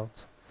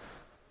seatbelts?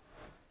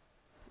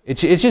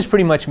 It's just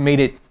pretty much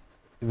made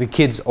the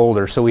kids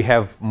older, so we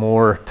have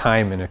more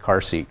time in a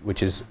car seat,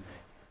 which is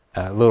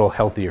a little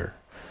healthier,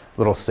 a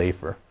little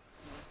safer.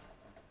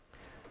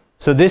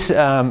 So this, did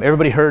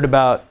everybody hear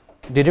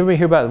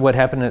about what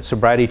happened at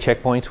sobriety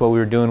checkpoints? What we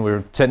were doing, we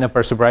were setting up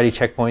our sobriety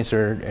checkpoints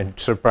and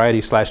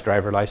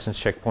sobriety/driver license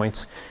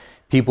checkpoints.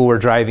 People were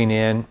driving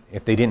in.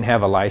 If they didn't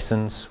have a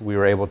license, we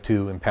were able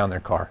to impound their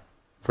car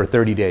for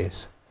 30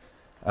 days.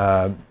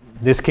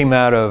 This came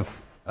out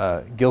of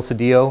Gil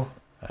Cedillo,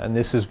 and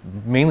this is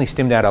mainly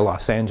stemmed out of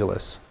Los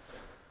Angeles.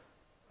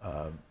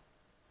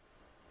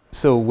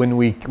 So when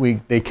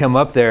they come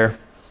up there,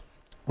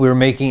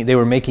 they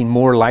were making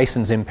more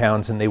license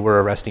impounds than they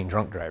were arresting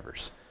drunk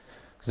drivers,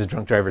 because the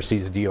drunk driver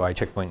sees a DUI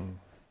checkpoint and,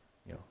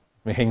 you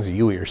know, hangs a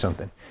Yui or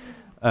something.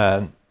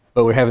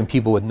 But we're having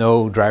people with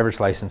no driver's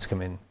license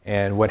come in,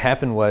 and what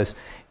happened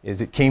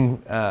is it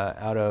came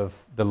out of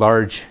the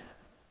large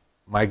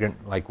migrant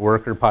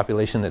worker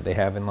population that they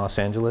have in Los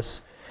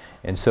Angeles.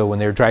 And so when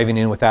they were driving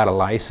in without a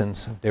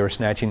license, they were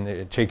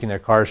taking their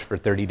cars for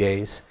 30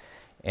 days.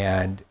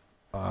 And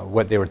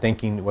what they were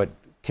thinking, what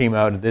came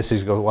out of this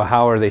is, well,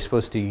 how are they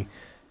supposed to,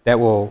 they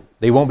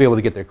won't be able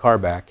to get their car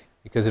back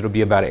because it'll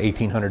be about an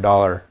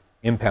 $1,800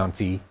 impound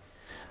fee.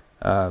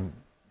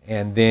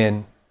 And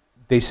then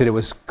they said it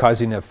was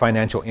causing a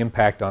financial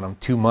impact on them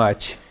too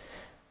much,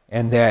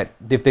 and that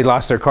if they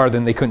lost their car,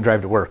 then they couldn't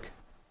drive to work,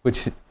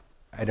 which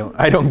I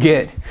don't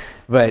get,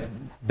 but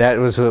that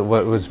was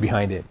what was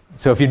behind it.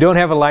 So if you don't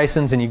have a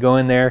license and you go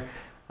in there,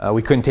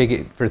 we couldn't take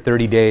it for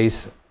 30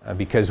 days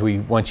because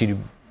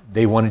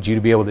they wanted you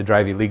to be able to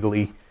drive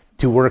illegally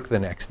to work the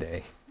next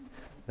day.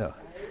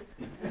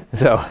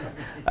 So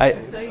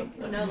you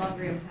can no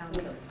longer impound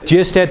them.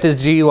 Just at the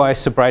GUI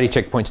sobriety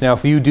checkpoints. Now,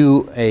 if you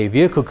do a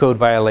vehicle code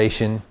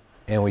violation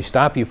and we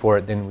stop you for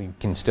it, then we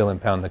can still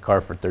impound the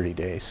car for 30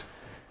 days.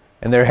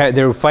 And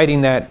they're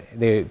fighting that.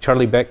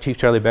 Chief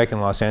Charlie Beck in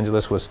Los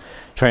Angeles was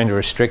trying to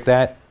restrict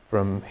that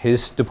from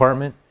his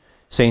department,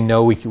 saying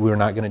no, we're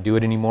not going to do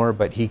it anymore.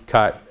 But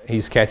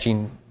he's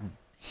catching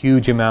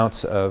huge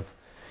amounts of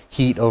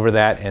heat over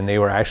that, and they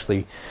were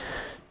actually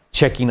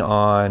checking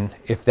on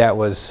if that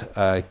was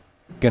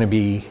going to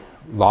be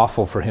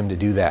lawful for him to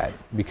do that,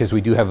 because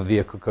we do have a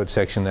vehicle code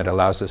section that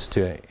allows us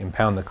to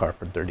impound the car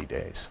for 30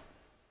 days.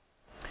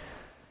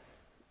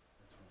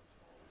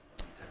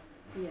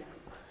 Yeah.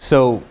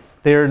 So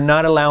they're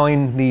not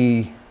allowing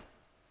the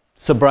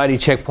sobriety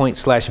checkpoint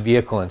 /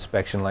 vehicle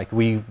inspection. Like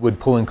we would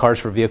pull in cars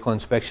for vehicle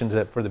inspections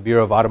for the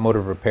Bureau of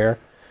Automotive Repair.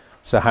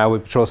 So Highway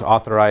Patrol is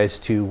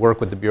authorized to work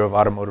with the Bureau of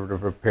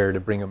Automotive Repair to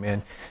bring them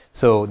in.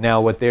 So now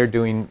what they're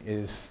doing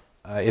is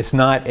it's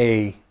not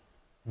a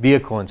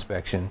vehicle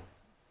inspection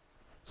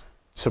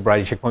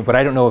sobriety checkpoint, but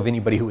I don't know of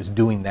anybody who was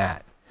doing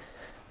that.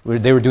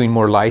 They were doing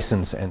more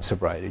license and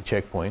sobriety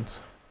checkpoints.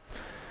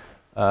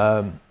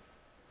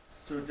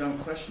 So dumb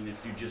question,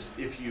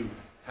 if you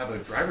have a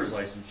driver's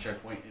license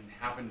checkpoint and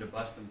happen to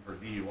bust them for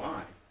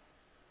DUI,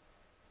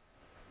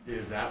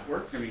 does that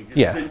work? I mean,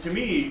 yeah. To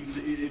me,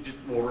 it just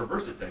will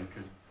reverse it then,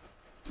 because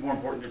it's more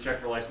important to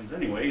check for license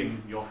anyway,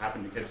 and you'll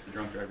happen to catch the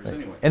drunk drivers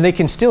anyway. And they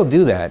can still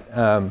do that,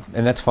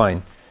 and that's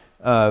fine.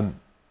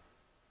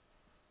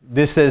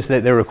 This says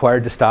that they're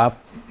required to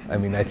stop. I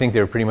mean, I think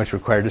they were pretty much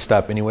required to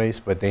stop anyways,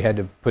 but they had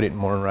to put it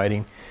more in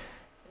writing.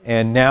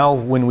 And now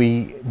when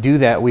we do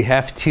that, we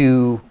have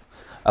to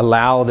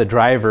allow the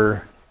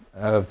driver,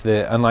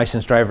 the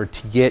unlicensed driver,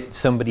 to get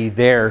somebody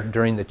there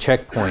during the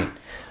checkpoint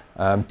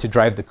to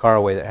drive the car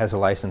away that has a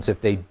license. If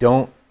they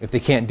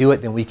can't do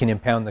it, then we can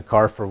impound the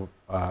car for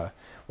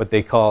what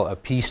they call a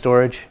P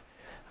storage,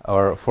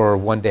 or for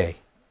 1 day,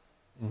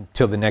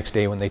 until the next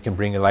day when they can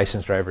bring a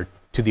licensed driver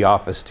to the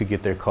office to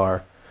get their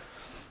car.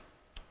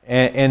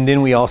 And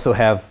then we also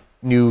have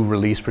new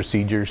release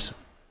procedures.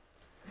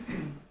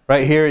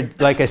 Right here,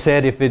 like I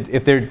said, if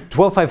they're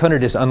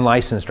 12,500 is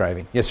unlicensed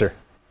driving. Yes, sir.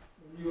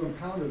 When you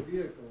impound a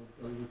vehicle,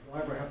 does the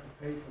driver have to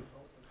pay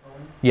for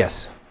towing?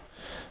 Yes.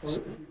 So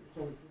if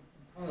you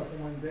impound it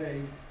for 1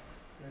 day,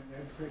 then they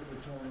have to pay for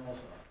the towing also.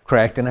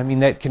 Correct, and I mean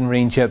that can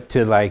range up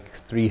to like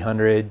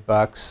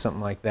 $300,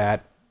 something like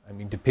that. I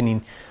mean,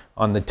 depending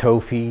on the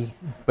tow fee,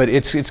 but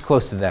it's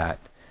close to that.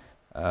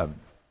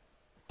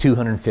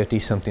 250,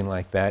 something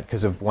like that,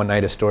 because of 1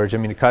 night of storage. I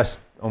mean, it costs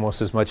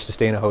almost as much to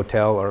stay in a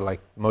hotel or like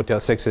Motel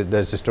 6 as it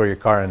does to store your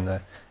car in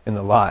the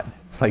lot.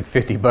 It's like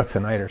 $50 a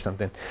night or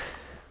something.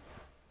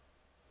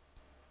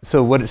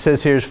 So what it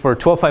says here is for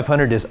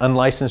 12,500 is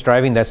unlicensed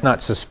driving. That's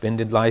not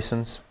suspended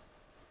license.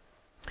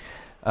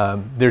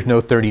 There's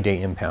no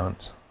 30-day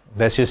impounds.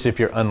 That's just if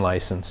you're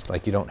unlicensed,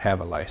 like you don't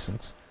have a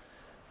license.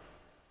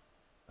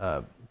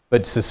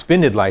 But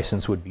suspended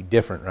license would be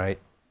different, right?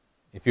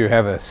 If you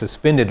have a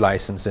suspended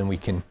license, then we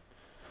can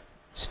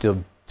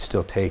still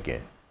take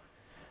it.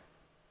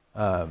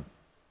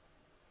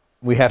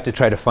 We have to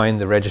try to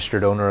find the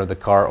registered owner of the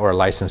car or a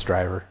licensed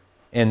driver.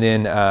 And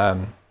then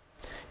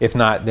if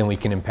not, then we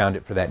can impound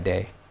it for that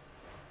day.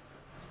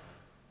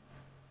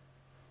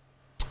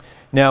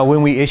 Now,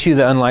 when we issue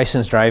the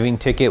unlicensed driving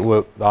ticket,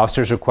 the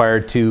officer is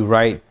required to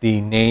write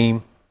the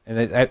name.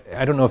 And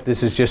I don't know if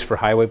this is just for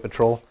Highway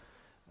Patrol,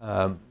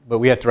 but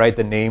we have to write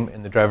the name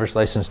and the driver's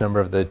license number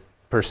of the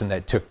person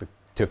that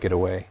took it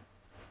away.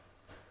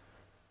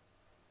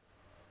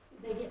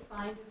 Did they get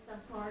fined in some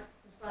part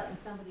for letting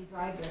somebody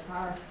drive their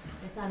car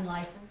that's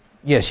unlicensed?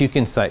 Yes, you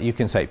can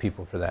cite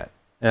people for that.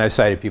 And I've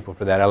cited people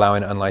for that,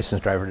 allowing an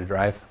unlicensed driver to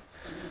drive.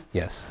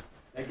 Yes.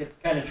 That gets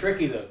kind of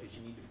tricky though, because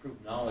you need to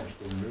prove knowledge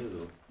to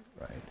remove.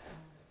 Right.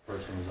 The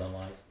person was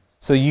unlicensed.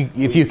 So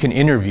if you can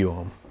interview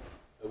them.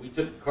 We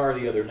took the car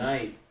the other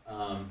night.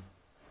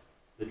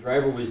 The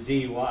driver was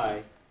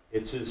DUI.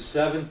 It's his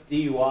 7th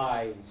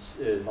DUI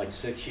in like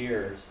 6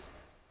 years.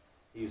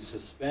 He was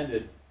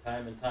suspended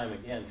time and time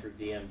again through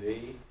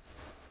DMV,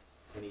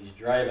 and he's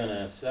driving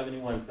a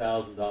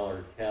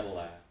 $71,000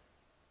 Cadillac,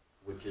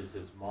 which is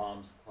his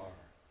mom's car.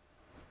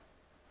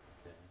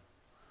 Okay.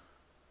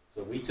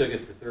 So we took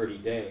it for 30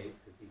 days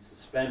because he's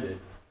suspended.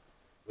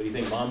 What do you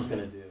think Mom's going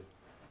to do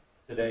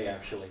today,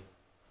 actually,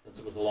 since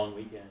it was a long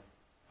weekend?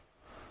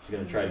 She's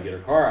going to try to get her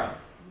car out.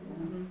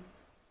 Mm-hmm.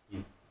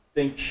 You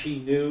think she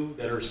knew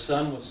that her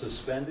son was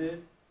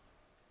suspended?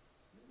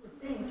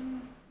 If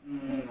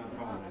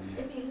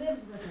he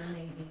lives with her,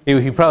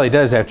 maybe. He probably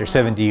does after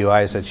 7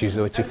 DUIs. That's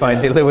usually what you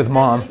find. They live with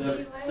mom.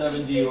 7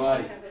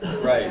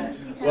 DUIs. Right.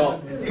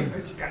 Well,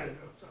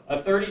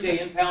 a 30-day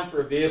impound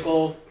for a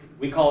vehicle,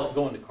 we call it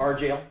going to car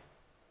jail.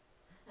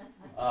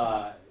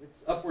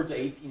 It's upwards of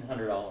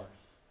 $1,800 for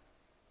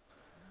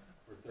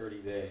 30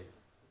 days.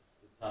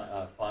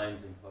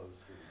 Fines imposed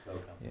through the tow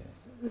company.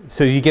 Yeah.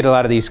 So you get a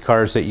lot of these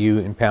cars that you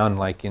impound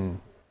like in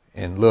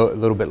a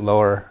little bit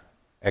lower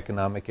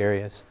economic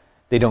areas.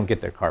 They don't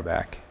get their car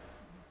back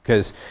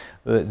because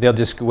they'll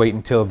just wait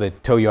until the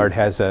tow yard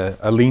has a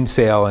lien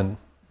sale and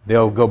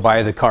they'll go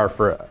buy the car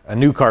for a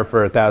new car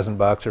for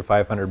 $1,000 or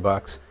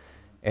 $500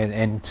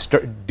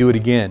 and do it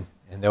again,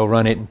 and they'll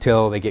run it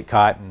until they get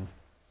caught, and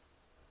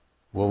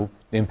we'll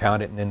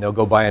impound it, and then they'll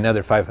go buy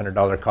another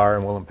 $500 car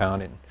and we'll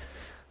impound it.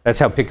 That's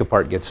how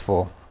Pick-a-Part gets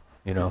full,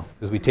 you know,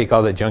 because we take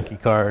all the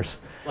junky cars.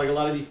 Like a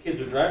lot of these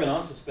kids are driving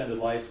on suspended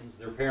license.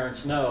 Their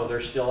parents know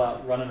they're still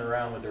out running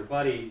around with their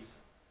buddies.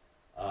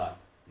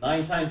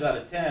 9 times out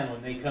of 10,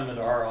 when they come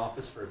into our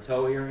office for a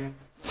tow hearing,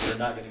 they're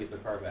not going to get their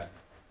car back.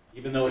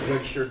 Even though it's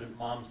registered in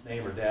mom's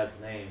name or dad's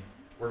name,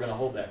 we're going to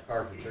hold that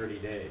car for 30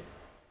 days.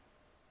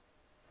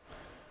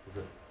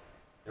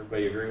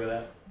 Everybody agree with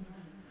that?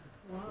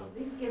 Well,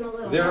 at least give a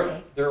little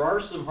money. There are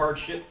some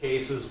hardship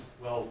cases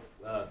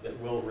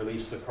that will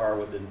release the car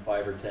within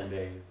 5 or 10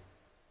 days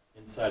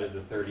inside of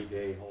the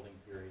 30-day holding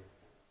period.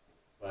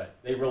 But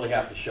they really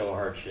have to show a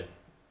hardship.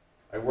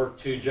 I work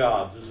 2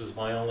 jobs. This is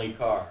my only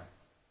car.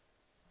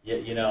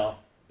 Yet, you know,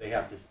 they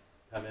have to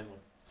come in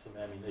with some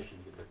ammunition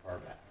to get their car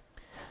back.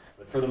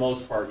 But for the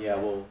most part, yeah,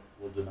 we'll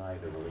deny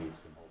the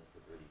release and hold it for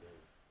 30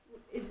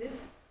 days. Is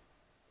this,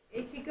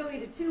 it could go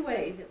either 2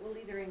 ways. It will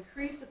either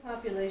increase the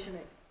population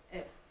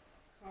at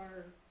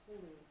car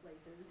holding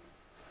places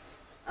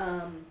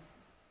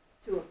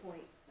to a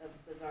point of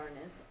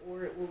bizarreness,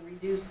 or it will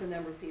reduce the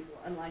number of people,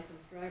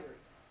 unlicensed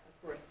drivers.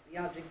 Of course, the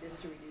object is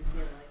to reduce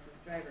the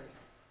unlicensed drivers.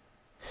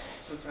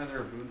 So it's either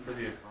a boon for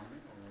the economy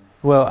or...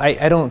 Well,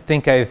 I don't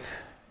think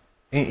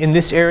in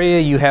this area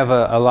you have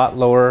a lot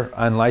lower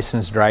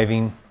unlicensed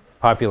driving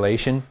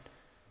population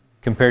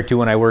compared to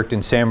when I worked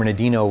in San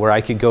Bernardino, where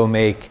I could go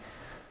make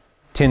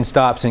 10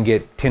 stops and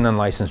get 10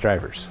 unlicensed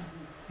drivers,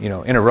 you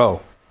know, in a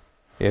row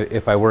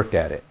if I worked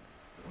at it,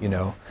 you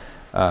know.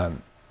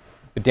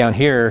 But down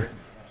here,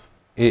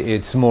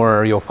 it's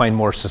more, you'll find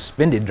more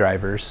suspended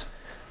drivers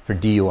for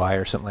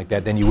DUI or something like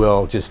that than you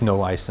will just no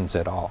license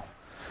at all.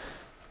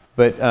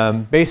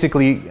 But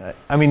basically,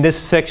 I mean, this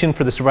section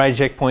for the sobriety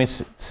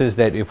checkpoints says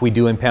that if we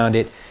do impound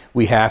it,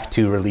 we have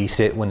to release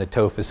it when the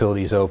tow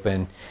facility is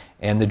open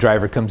and the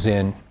driver comes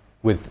in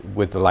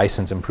with the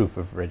license and proof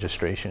of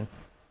registration.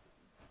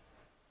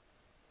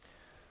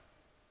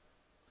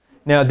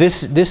 Now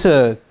this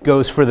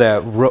goes for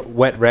the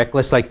wet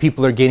reckless, like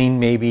people are getting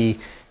maybe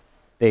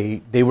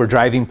they were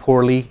driving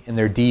poorly in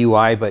their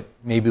DUI, but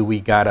maybe we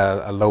got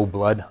a low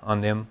blood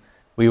on them.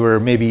 We were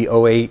maybe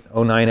 08,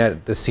 09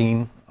 at the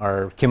scene.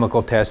 Our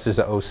chemical test is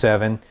a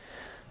 07,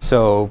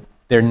 so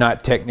they're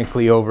not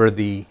technically over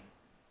the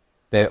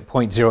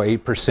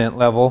 0.08%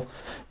 level.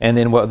 And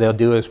then what they'll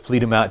do is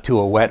plead them out to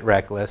a wet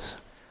reckless.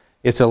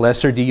 It's a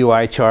lesser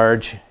DUI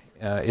charge.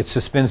 It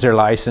suspends their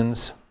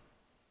license.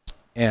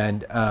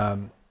 And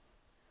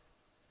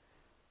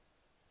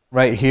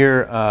right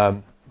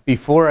here,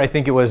 before I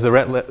think it was the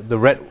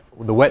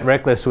wet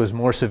reckless was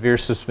more severe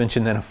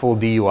suspension than a full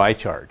DUI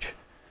charge.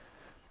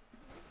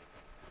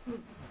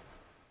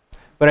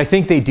 But I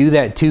think they do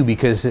that too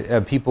because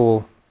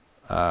people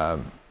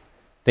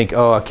think,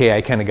 oh, okay,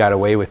 I kind of got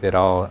away with it.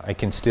 I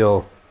can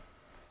still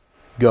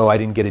go. I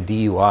didn't get a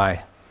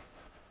DUI.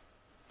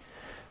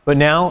 But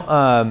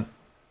now,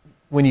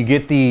 when you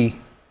get the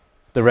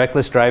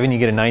reckless driving, you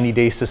get a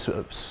 90-day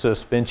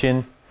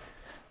suspension.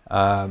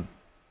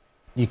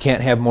 You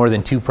can't have more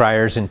than 2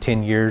 priors in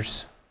 10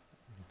 years.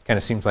 It kind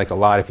of seems like a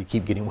lot if you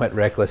keep getting wet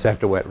reckless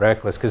after wet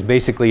reckless, because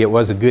basically it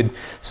was a good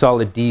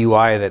solid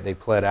DUI that they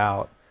pled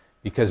out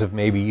because of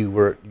maybe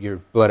your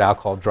blood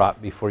alcohol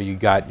dropped before you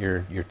got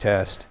your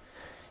test.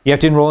 You have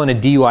to enroll in a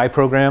DUI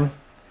program,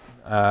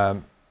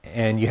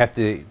 and you have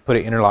to put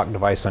an interlock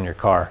device on your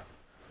car.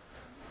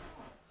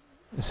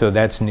 So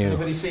that's new.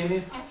 Anybody seen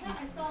these?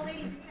 I saw a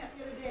lady doing that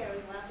the other day. I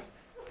was laughing.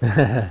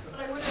 But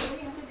I wonder what do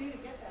you have to do to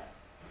get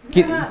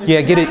that?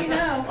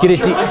 Get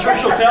it. I'm sure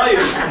she'll tell you.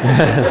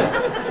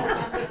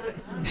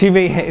 She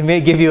may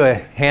give you a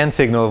hand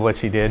signal of what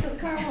she did. So the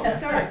car won't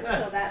start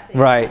until that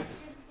thing. Right.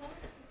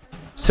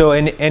 So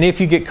and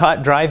if you get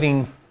caught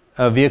driving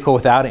a vehicle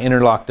without an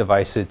interlock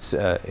device, it's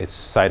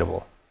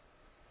citable.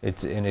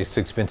 It's an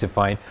expensive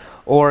fine.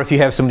 Or if you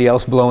have somebody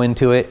else blow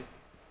into it,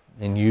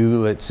 and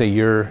you, let's say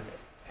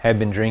have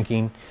been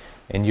drinking,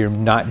 and you're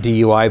not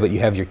DUI, but you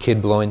have your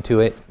kid blow into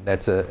it,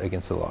 that's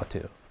against the law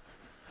too.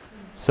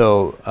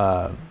 So,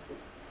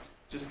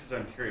 just because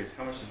I'm curious,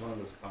 how much does one of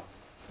those cost?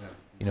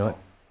 You know what?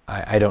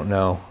 I don't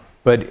know,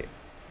 but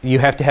you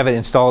have to have it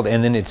installed,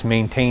 and then it's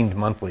maintained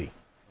monthly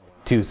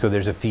too, so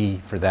there's a fee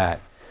for that.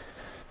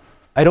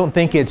 I don't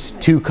think it's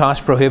too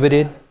cost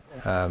prohibited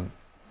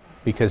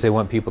because they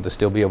want people to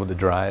still be able to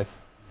drive,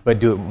 but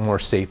do it more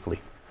safely.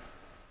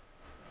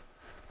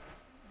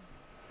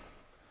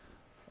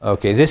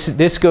 Okay,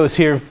 this goes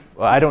here.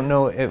 I don't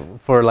know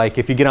for like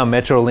if you get on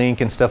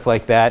MetroLink and stuff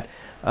like that.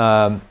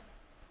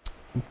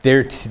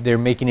 They're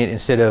making it,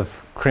 instead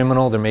of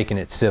criminal, they're making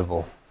it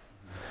civil.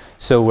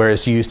 So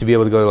whereas you used to be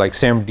able to go to like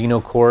San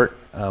Bernardino court,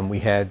 we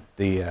had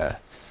the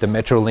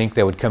MetroLink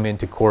that would come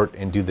into court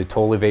and do the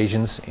toll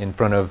evasions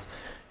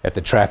at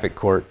the traffic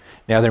court.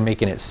 Now they're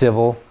making it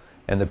civil,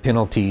 and the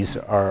penalties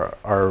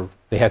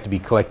they have to be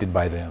collected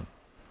by them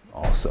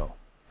also.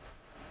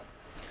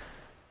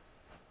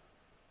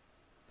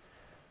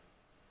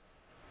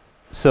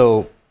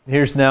 So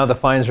here's now the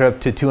fines are up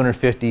to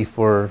 $250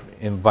 for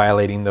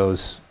violating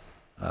those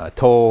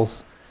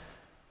tolls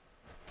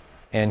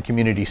and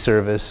community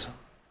service.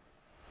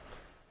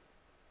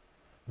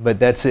 But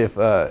that's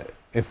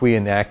if we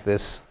enact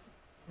this,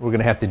 we're going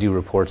to have to do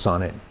reports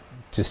on it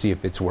to see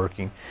if it's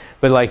working.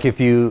 But like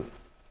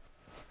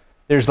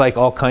there's like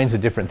all kinds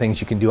of different things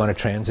you can do on a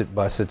transit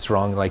bus that's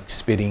wrong, like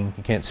spitting,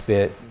 you can't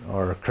spit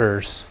or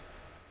curse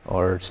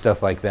or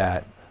stuff like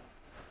that.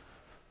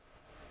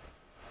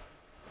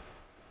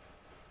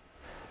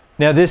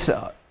 Now this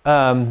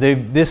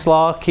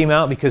law came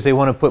out because they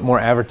want to put more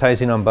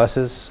advertising on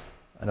buses.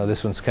 I know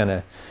this one's kind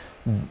of,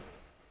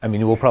 I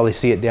mean, we'll probably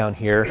see it down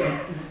here.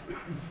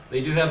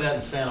 They do have that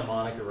in Santa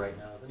Monica right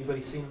now. Has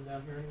anybody seen them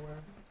down here anywhere?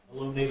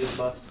 Illuminated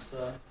bus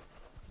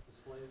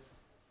displays?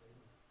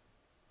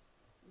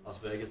 Las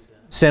Vegas, yeah.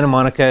 Santa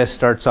Monica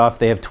starts off,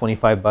 they have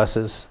 25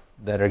 buses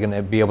that are going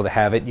to be able to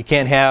have it. You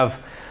can't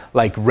have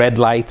like red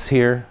lights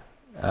here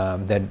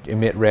that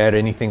emit red,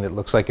 anything that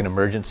looks like an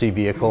emergency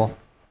vehicle.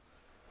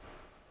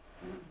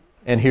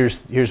 And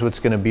here's what's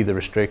going to be the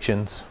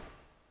restrictions.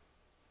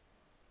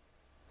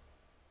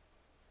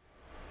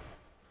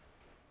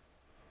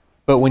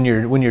 But when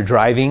you're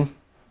driving,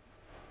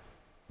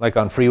 like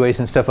on freeways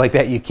and stuff like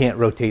that, you can't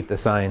rotate the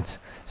signs.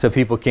 So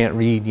people can't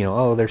read,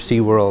 oh, there's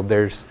SeaWorld,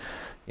 there's,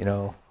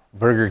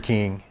 Burger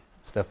King,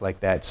 stuff like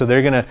that. So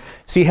they're going to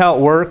see how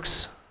it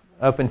works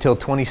up until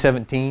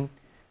 2017.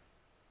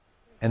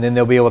 And then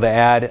they'll be able to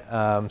add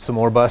some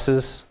more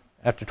buses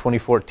after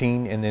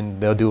 2014, and then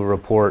they'll do a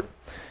report.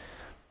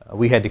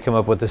 We had to come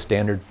up with a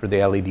standard for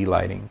the LED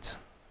lightings.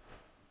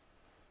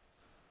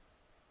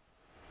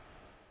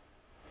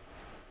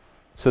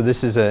 So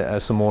this is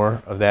some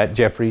more of that.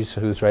 Jeffries,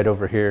 who's right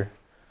over here.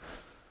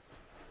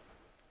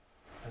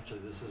 Actually,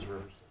 this is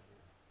Riverside.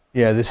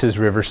 Yeah, this is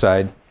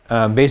Riverside.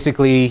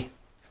 Basically,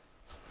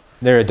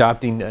 they're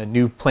adopting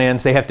new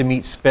plans. They have to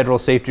meet federal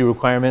safety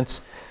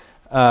requirements.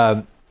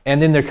 And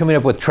then they're coming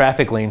up with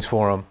traffic lanes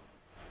for them.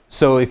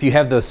 So if you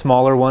have the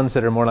smaller ones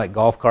that are more like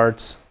golf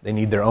carts, they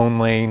need their own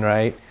lane,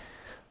 right?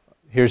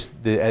 Here's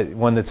the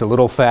one that's a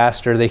little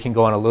faster. They can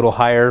go on a little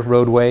higher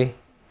roadway,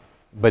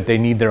 but they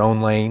need their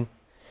own lane.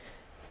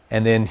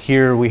 And then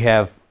here we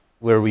have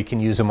where we can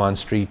use them on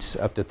streets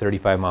up to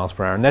 35 miles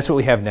per hour. And that's what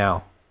we have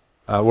now.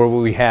 Where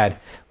what we had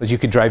was you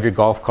could drive your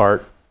golf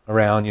cart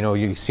around.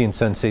 You see in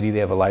Sun City, they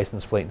have a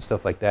license plate and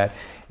stuff like that.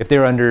 If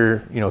they're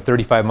under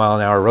 35 mile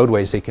an hour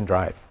roadways, they can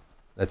drive.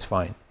 That's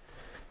fine.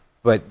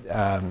 But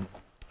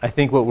I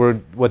think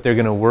what they're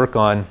going to work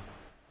on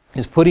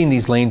is putting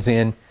these lanes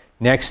in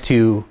next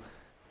to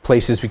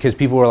places, because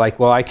people were like,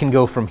 well, I can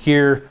go from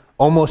here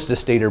almost to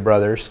Stater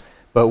Brothers,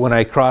 but when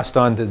I crossed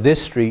onto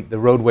this street, the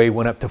roadway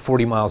went up to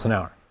 40 miles an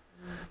hour.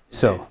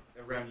 So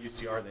around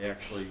UCR, they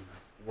actually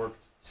worked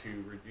to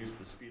reduce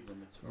the speed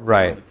limits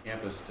right around the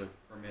campus to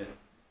permit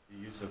the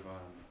use of the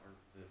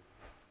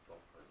golf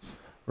carts.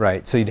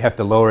 Right. So you'd have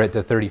to lower it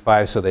to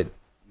 35 so that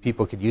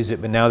people could use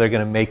it. But now they're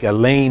going to make a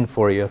lane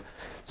for you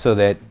so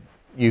that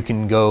you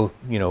can go,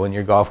 in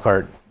your golf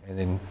cart, and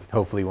then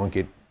hopefully won't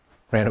get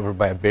ran over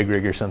by a big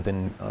rig or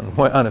something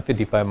on a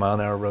 55 mile an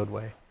hour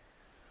roadway.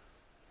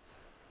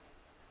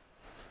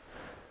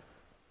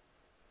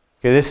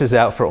 Okay, this is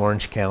out for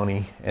Orange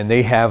County, and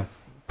they have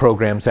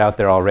programs out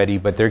there already,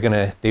 but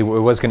it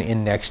was going to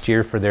end next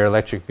year for their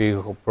electric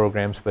vehicle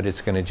programs, but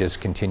it's going to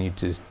just continue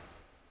to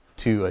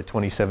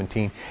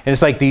 2017. And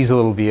it's like these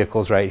little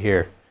vehicles right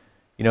here.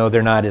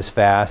 They're not as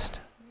fast,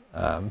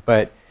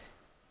 but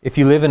if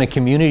you live in a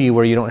community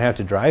where you don't have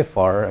to drive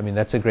far, I mean,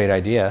 that's a great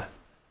idea,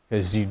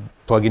 because you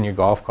plug in your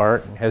golf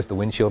cart and it has the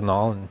windshield and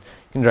all, and you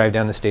can drive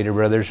down to Stater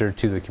Brothers or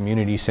to the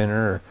community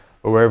center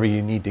or wherever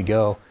you need to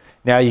go.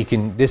 Now you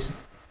can,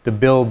 the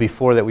bill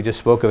before that we just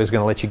spoke of is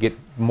going to let you get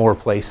more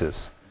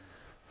places,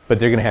 but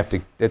they're going to have to,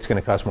 it's going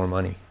to cost more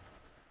money.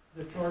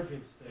 The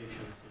charging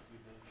stations that you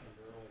mentioned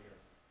earlier,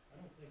 I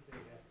don't think they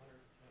have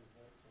 110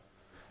 volts on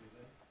them, do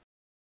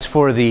they?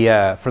 for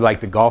the for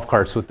like the golf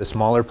carts with the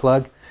smaller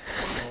plug.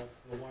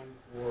 The one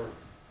for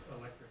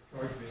electric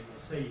charge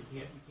vehicles, say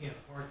you can't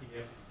park, you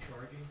have to be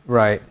charging.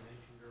 Right. As I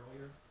mentioned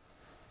earlier.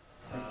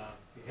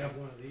 If you have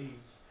one of these,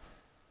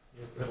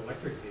 you have an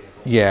electric vehicle.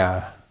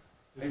 Yeah.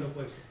 There's no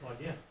place to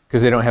plug in.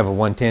 Because they don't have a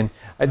 110.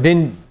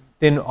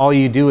 Then all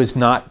you do is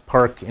not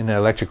park in an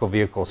electrical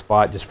vehicle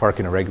spot, just park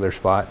in a regular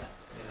spot.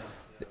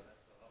 Yeah,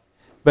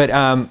 But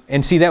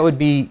and see, that would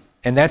be,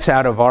 and that's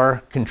out of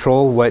our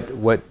control.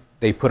 What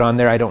they put on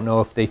there, I don't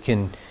know if they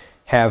can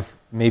have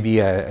maybe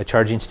a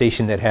charging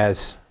station that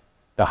has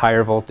the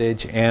higher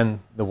voltage and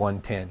the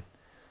 110.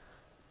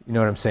 You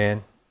know what I'm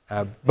saying?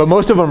 But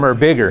most of them are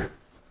bigger.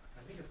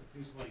 I think it's a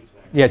 220 tag.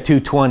 Yeah,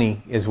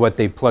 220 is what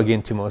they plug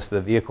into most of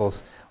the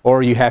vehicles,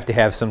 or you have to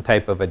have some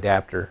type of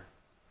adapter,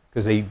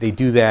 because they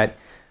do that.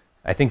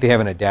 I think they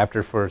have an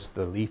adapter for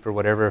the Leaf or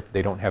whatever if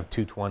they don't have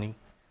 220.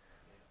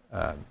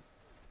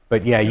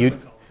 But yeah, you.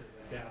 Difficult to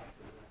adapt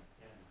to the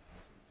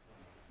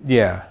 110.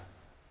 Yeah,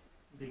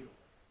 Legal.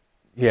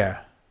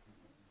 yeah.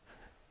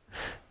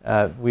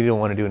 We don't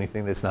want to do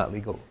anything that's not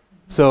legal.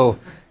 So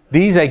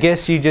these, I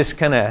guess, you just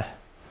kind of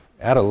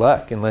out of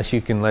luck unless you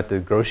can let the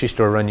grocery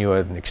store run you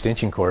an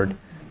extension cord.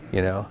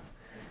 You know,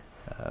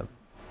 I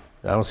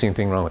don't see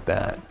anything wrong with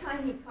that.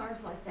 Tiny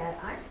cars like that,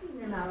 I've seen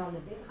them out on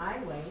the big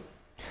highways.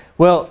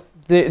 Well,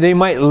 they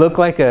might look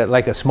like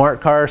a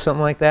smart car or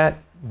something like that,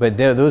 but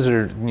those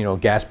are, you know,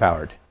 gas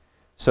powered.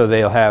 So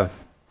they'll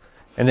have,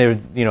 and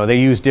they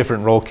use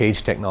different roll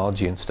cage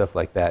technology and stuff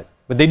like that.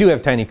 But they do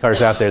have tiny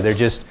cars out there. They're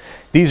just,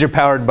 these are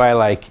powered by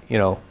like,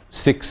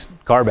 6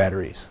 car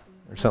batteries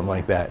or something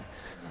like that.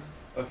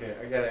 Okay,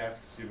 I gotta ask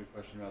a stupid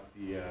question about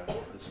the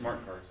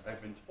smart cars.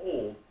 I've been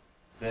told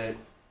that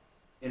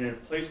in a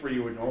place where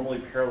you would normally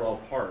parallel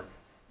park,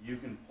 you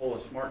can pull a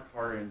smart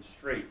car in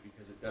straight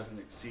because it doesn't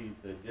exceed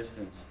the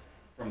distance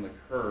from the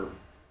curb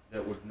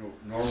that would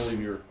normally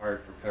be required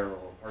for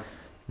parallel parking.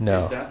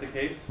 No. Is that the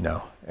case?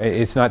 No,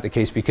 it's not the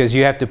case because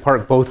you have to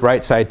park both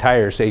right side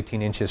tires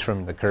 18 inches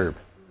from the curb.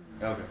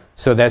 Okay.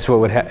 So that's what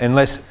would happen,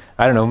 unless,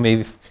 I don't know,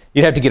 maybe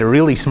you'd have to get a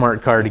really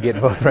smart car to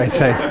get both right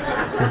side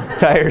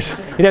tires.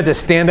 You'd have to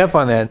stand up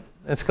on that.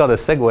 That's called a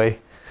Segway.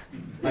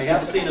 I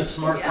have seen a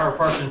smart car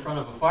parked in front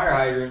of a fire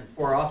hydrant,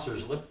 4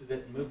 officers lifted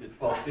it and moved it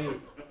 12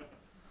 feet.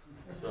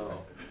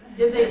 So,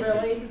 Did they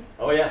really?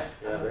 oh yeah,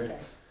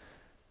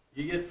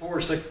 you get 4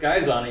 or 6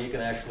 guys on it, you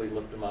can actually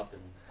lift them up.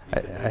 And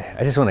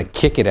I just want to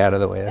kick it out of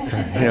the way. That's,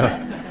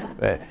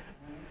 But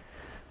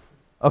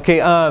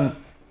okay. Oh,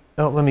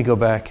 let me go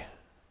back.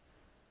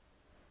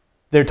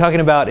 They're talking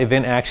about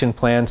event action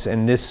plans,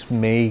 and this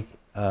may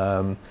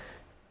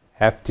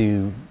have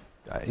to.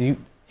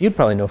 You'd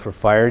probably know for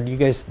fire. You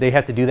guys, they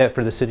have to do that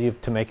for the city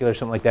of Temecula or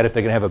something like that if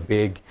they're going to have a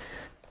big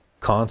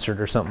concert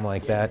or something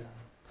like that.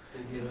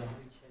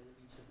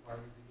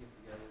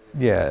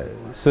 Yeah,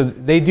 so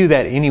they do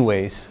that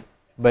anyways,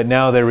 but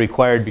now they're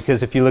required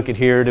because if you look at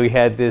here, we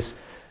had this,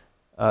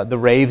 the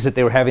raves that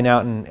they were having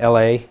out in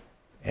LA,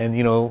 and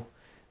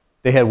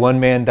they had 1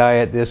 man die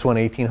at this one,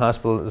 18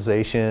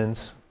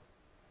 hospitalizations,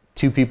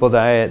 2 people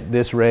die at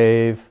this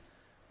rave,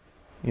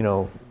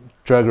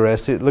 drug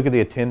arrested. Look at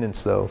the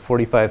attendance though,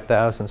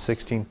 45,000,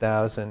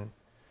 16,000.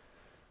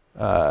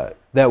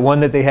 That one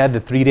that they had, the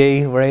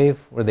 3-day rave,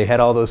 where they had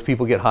all those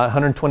people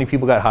 120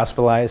 people got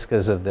hospitalized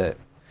because of the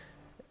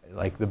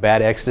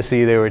bad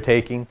ecstasy they were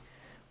taking.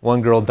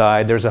 1 girl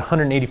died. There's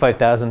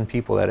 185,000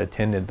 people that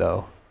attended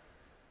though.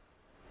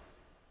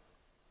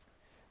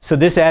 So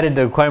this added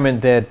the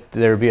requirement that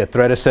there be a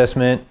threat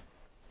assessment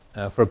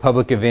for a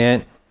public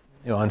event,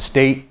 on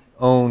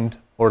state-owned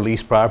or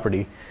leased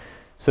property.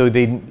 So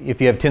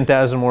if you have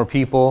 10,000 more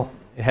people,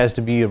 it has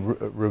to be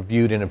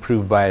reviewed and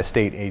approved by a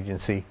state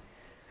agency.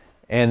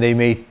 And they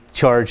may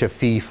charge a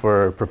fee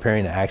for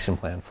preparing an action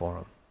plan for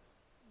them.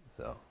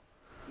 So.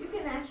 You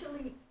can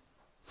actually,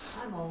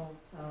 I'm old,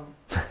 so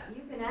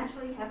you can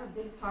actually have a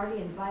big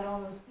party, invite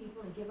all those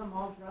people and give them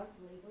all drugs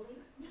legally?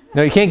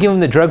 No, you can't give them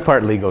the drug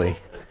part legally.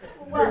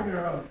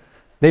 Well,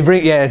 They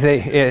bring,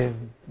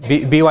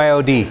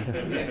 BYOD.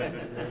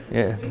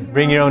 Yeah,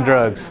 bring your own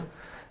drugs.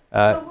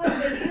 so what do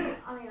they do?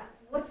 I mean,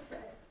 what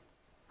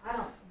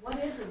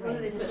is a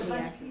rave? Just a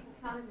bunch of people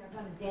come and they're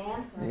gonna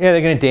dance? Or, Yeah,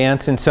 they're going to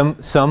dance, and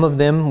some of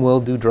them will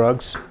do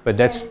drugs, but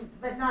that's.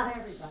 but not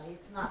everybody.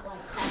 It's not like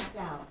passed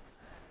out.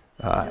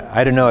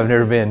 I don't know. I've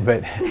never been,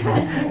 but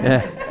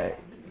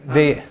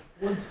they.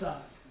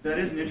 Woodstock. That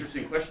is an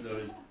interesting question, though.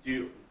 Is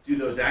do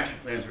those action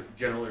plans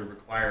generally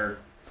require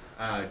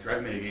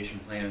drug mitigation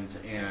plans,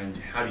 and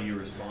how do you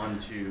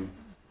respond to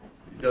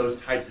those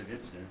types of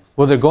incidents?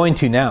 Well, they're going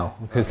to now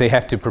because they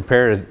have to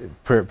prepare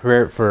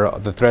for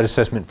the threat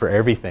assessment for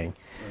everything.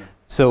 Yeah.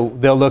 So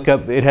they'll look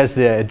up. It has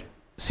to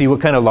see what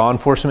kind of law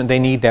enforcement they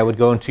need. That would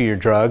go into your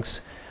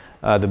drugs,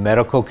 the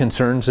medical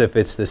concerns if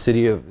it's the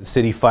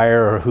city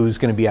fire or who's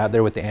going to be out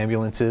there with the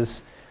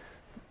ambulances.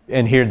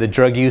 And here the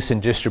drug use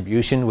and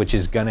distribution, which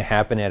is going to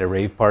happen at a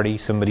rave party.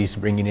 Somebody's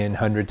bringing in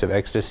hundreds of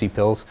ecstasy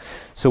pills.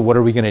 So what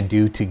are we going to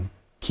do to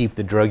keep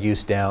the drug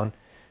use down?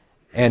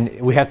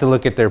 And we have to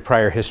look at their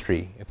prior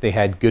history, if they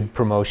had good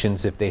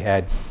promotions, if they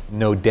had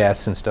no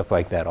deaths and stuff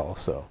like that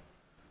also.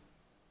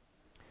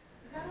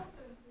 Does that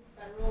also include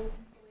federal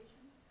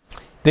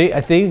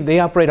installations? They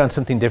operate on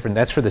something different.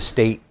 That's for the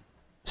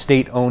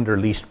state-owned or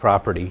leased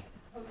property.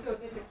 Oh, so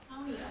if it's a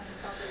county-owned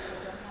property,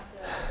 they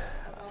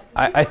don't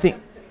have to, I think-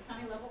 At the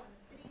county level,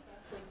 and the cities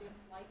actually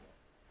didn't like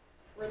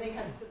it, where they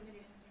had to submit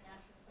it into an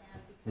action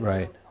plan because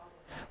Right. of the problem.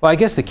 Well, I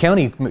guess the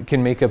county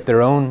can make up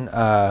their own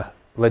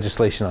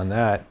legislation on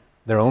that,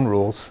 their own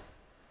rules.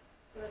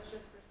 So that's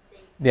just for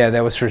state. Yeah,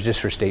 that was just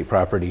for state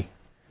property.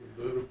 Would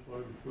that apply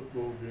to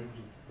football games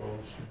at the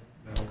Coliseum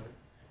now?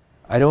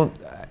 I don't.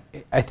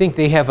 I think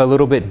they have a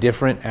little bit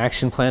different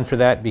action plan for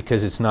that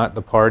because it's not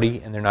the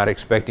party and they're not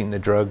expecting the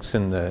drugs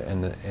and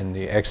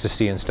the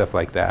ecstasy and stuff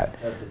like that.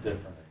 That's a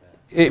different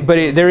event.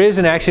 But there is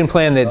an action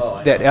plan that Oh,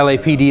 I that know.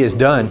 LAPD has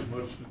done. As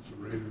much since the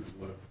Raiders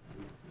left.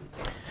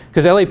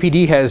 Because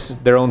LAPD has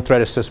their own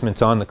threat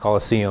assessments on the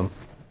Coliseum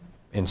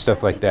and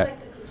stuff like that. Like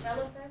the Coachella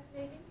Fest,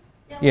 maybe?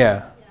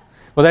 Yeah.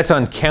 Well, that's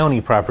on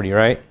county property,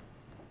 right?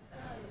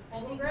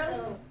 Polo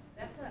grounds?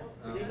 That's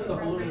not. Think of the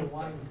Halloween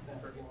Wine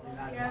Festival, and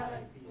that's Yeah. why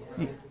people,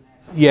 it's an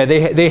action. Yeah,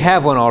 they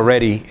have one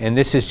already, and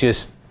this is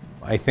just,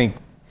 I think,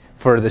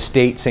 for the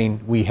state saying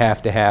we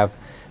have to have.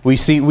 We've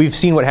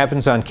seen what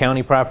happens on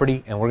county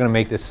property, and we're going to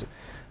make this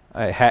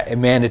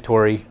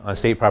mandatory on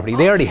state property.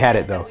 They already had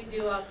it though. We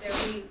do out there,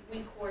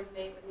 we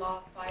coordinate with law,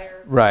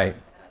 fire. Right.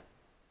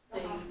 The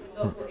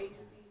local agencies,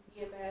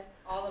 EMS,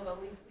 all of them,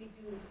 we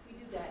do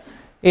that.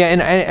 Yeah,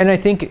 and I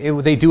think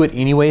they do it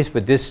anyways,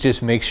 but this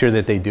just makes sure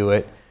that they do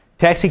it.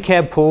 Taxi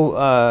cab pull.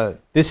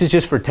 This is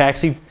just for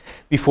taxi.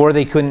 Before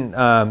they couldn't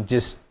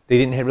they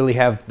didn't really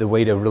have the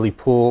way to really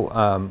pull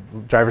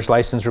driver's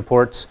license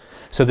reports.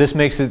 So this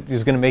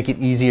is going to make it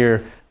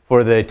easier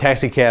for the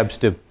taxi cabs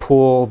to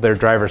pull their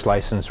driver's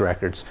license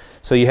records.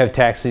 So you have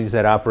taxis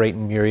that operate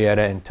in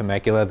Murrieta and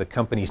Temecula. The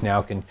companies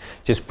now can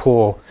just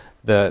pull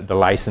the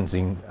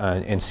licensing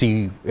and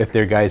see if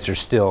their guys are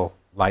still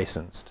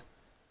licensed.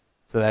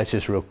 So that's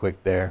just real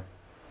quick there.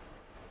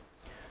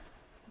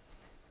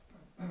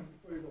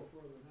 Before you go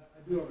further,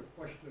 I do have a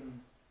question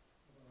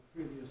about a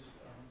previous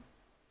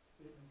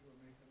statement you were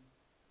making.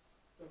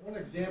 So one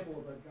example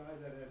of a guy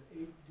that had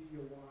 8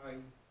 DUI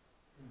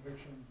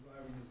convictions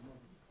driving his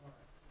mother's car.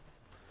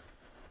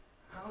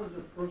 How does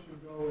a person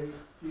go 8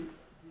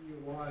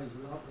 DUIs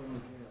without going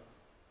to jail?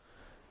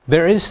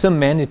 There is some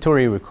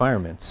mandatory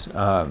requirements,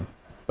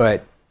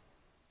 but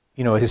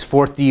you know, his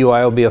 4th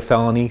DUI will be a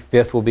felony,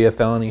 5th will be a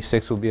felony,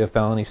 6th will be a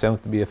felony,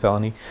 7th will be a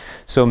felony.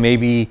 So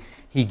maybe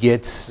he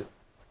gets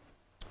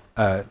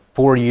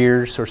 4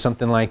 years or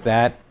something like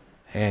that,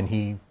 and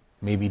he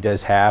maybe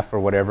does half or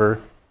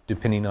whatever,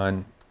 depending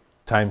on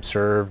time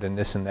served and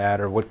this and that,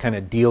 or what kind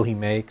of deal he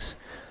makes.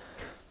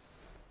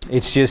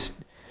 It's just,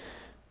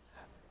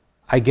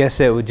 I guess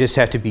it would just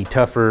have to be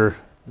tougher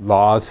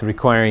laws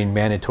requiring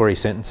mandatory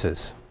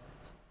sentences.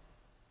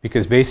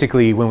 Because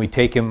basically when we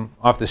take him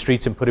off the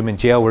streets and put him in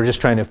jail, we're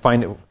just trying to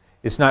find it.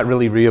 It's not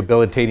really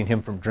rehabilitating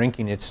him from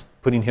drinking, it's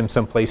putting him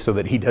someplace so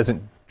that he doesn't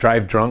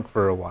drive drunk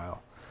for a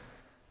while.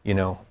 You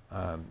know,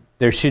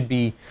 there should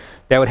be,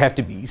 that would have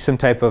to be some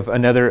type of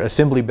another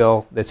assembly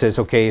bill that says,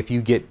 okay, if you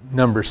get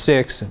number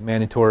 6,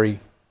 mandatory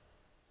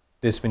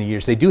this many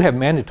years. They do have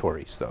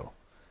mandatories though.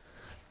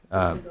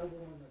 That woman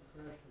that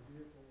crashed her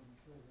vehicle and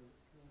killed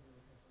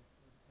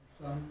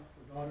her son,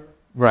 her daughter,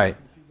 Right.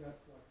 and she got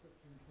like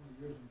 15,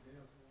 20 years in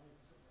jail for life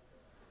or something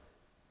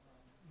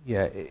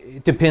like that. Yeah,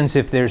 it depends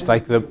if there's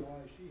like the, Why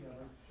she had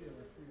like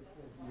 3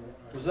 or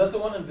 4 DUIs. Was that the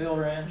one in Vail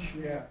Ranch?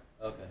 Yeah.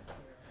 Okay.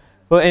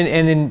 well,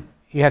 and then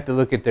you have to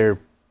look at their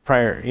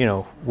prior, you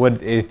know,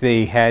 what if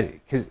they had,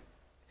 because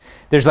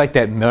there's like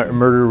that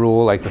murder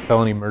rule, like the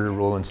felony murder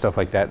rule and stuff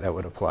like that that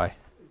would apply.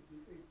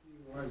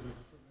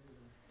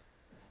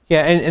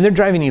 Yeah, and they're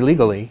driving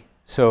illegally.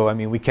 So, I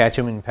mean, we catch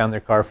them and impound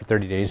their car for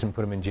 30 days and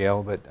put them in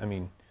jail. But, I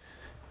mean,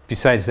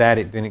 besides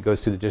that, then it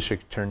goes to the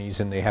district attorneys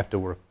and they have to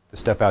work the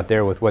stuff out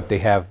there with what they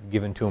have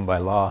given to them by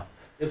law.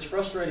 It's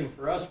frustrating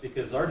for us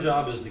because our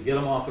job is to get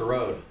them off the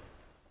road.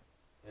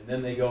 And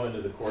then they go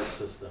into the court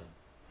system.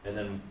 And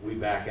then we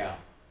back out.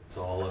 It's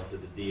all up to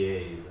the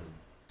DAs and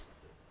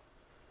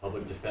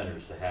public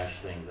defenders to hash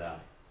things out.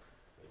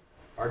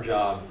 Our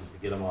job is to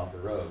get them off the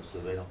road so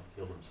they don't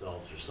kill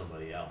themselves or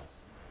somebody else.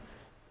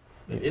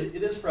 But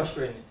it is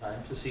frustrating at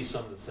times to see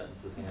some of the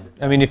sentences handed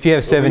down. I mean, if you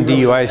have But 7 we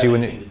really don't DUIs, have you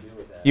anything to do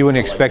with that. wouldn't All I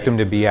expect them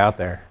think to be is- out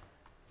there.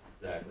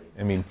 Exactly.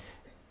 I mean,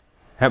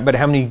 but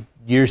how many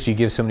years do you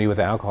give somebody with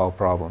an alcohol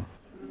problem?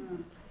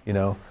 You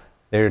know,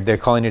 they're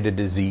calling it a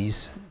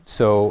disease.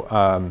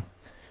 So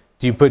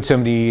do you put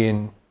somebody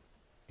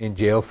in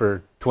jail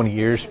for 20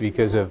 years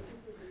because of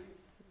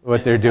what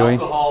And they're doing?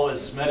 Alcohol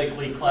is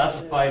medically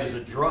classified as a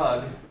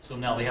drug, so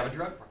now they have a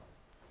drug problem.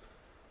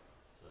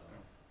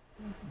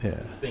 So, Yeah.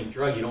 you think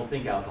drug, you don't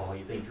think alcohol,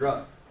 you think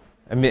drugs.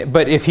 I mean,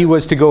 but if he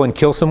was to go and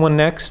kill someone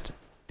next,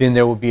 then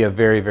there will be a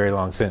very, very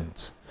long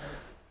sentence.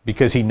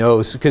 Because he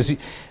knows, because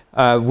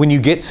when you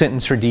get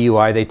sentenced for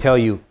DUI, they tell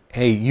you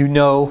hey, you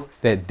know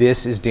that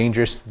this is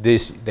dangerous,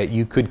 that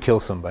you could kill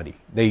somebody.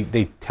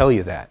 They tell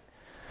you that.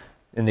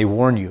 And they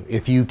warn you,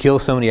 if you kill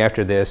somebody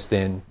after this,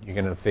 then you're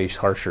going to face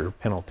harsher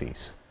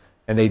penalties.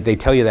 And they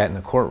tell you that in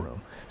the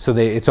courtroom. So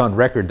it's on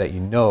record that you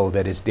know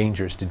that it's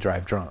dangerous to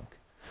drive drunk.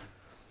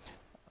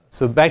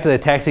 So back to the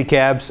taxi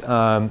cabs,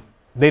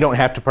 they don't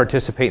have to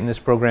participate in this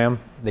program.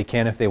 They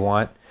can if they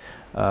want.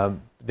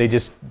 They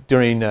just,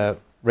 during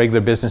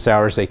regular business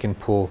hours, they can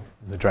pull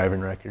the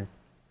driving record.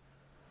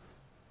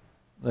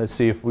 Let's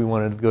see if we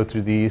want to go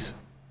through these.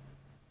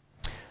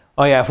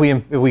 Oh yeah,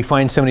 if we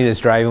find somebody that's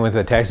driving with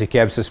a taxi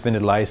cab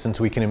suspended license,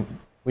 we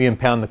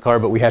impound the car,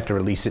 but we have to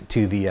release it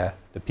to the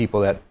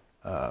people that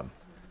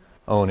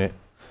own it.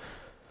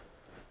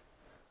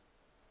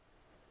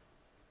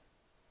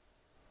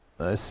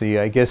 Let's see,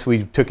 I guess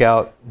we took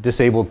out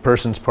disabled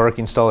persons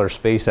parking stall or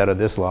space out of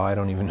this law. I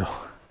don't even know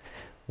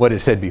what it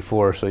said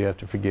before, so you have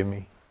to forgive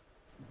me.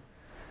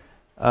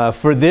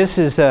 For this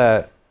is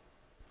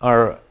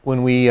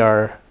when we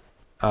are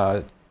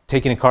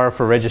taking a car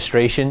for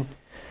registration,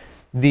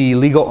 the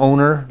legal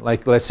owner,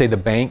 like let's say the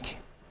bank,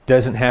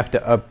 doesn't have to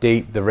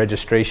update the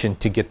registration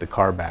to get the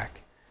car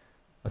back.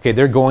 Okay,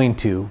 they're going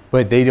to,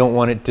 but they don't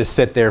want it to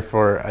sit there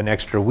for an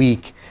extra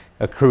week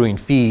accruing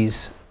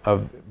fees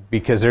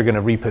because they're going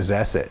to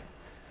repossess it.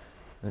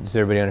 Does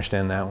everybody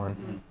understand that one?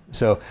 Mm-hmm.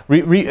 So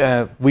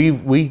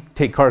we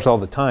take cars all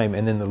the time,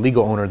 and then the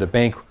legal owner, the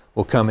bank,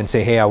 will come and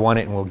say, hey, I want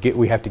it, and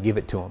we have to give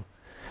it to them.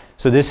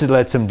 So this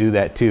lets them do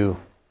that too.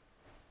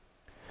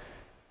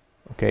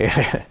 Okay,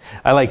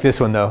 I like this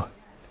one though.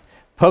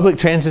 Public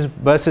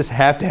transit buses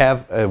have to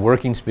have a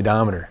working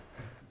speedometer.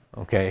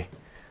 Okay,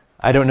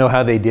 I don't know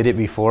how they did it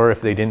before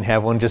if they didn't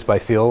have one, just by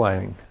feel. I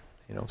mean,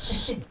 you know.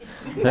 So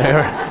you're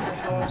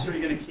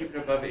going to keep it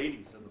above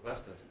 80 so the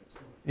bus doesn't.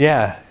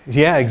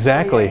 Yeah,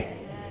 exactly.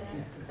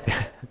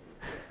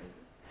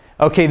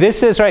 Okay, this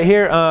says right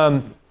here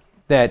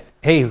that,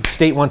 hey,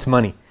 state wants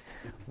money.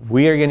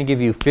 We are going to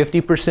give you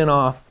 50%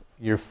 off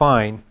your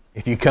fine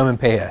if you come and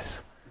pay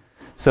us.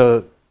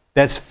 So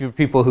that's for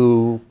people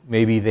who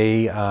maybe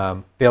they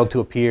failed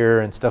to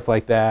appear and stuff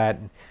like that.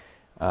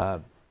 We're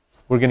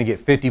going to get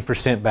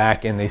 50%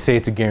 back, and they say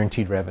it's a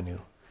guaranteed revenue.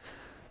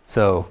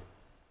 So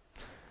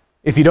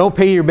if you don't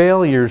pay your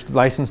bail, your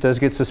license does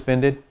get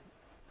suspended.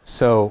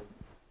 So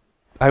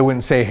I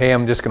wouldn't say, hey,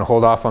 I'm just going to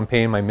hold off on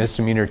paying my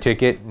misdemeanor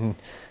ticket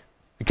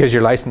because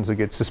your license will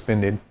get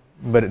suspended,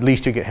 but at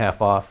least you get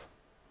half off.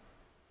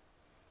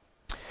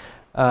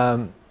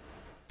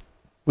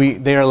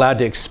 They are allowed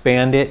to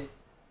expand it,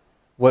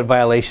 what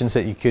violations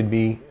that you could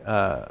be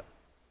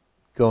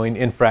going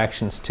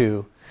infractions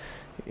to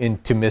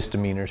into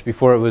misdemeanors.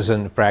 Before it was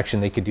an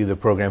infraction, they could do the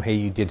program, hey,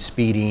 you did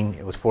speeding,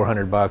 it was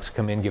 $400,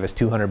 come in, give us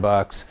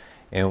 $200,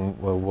 and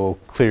we'll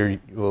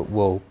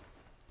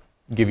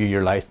give you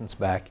your license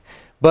back.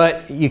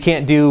 But you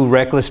can't do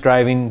reckless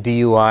driving,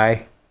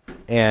 DUI,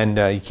 and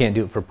you can't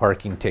do it for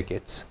parking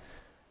tickets.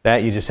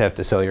 That you just have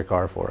to sell your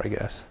car for, I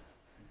guess.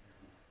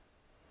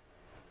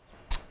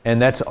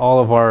 And that's all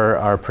of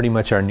our pretty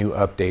much our new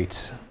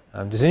updates.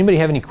 Does anybody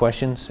have any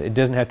questions? It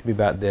doesn't have to be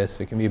about this.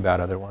 It can be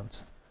about other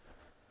ones.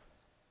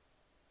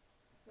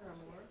 I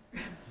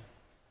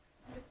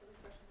have a silly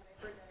question that I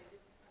heard that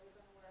I was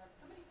unaware of.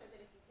 Somebody said that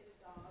if you hit a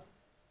dog,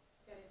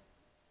 that it's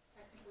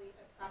technically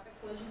a traffic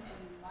collision and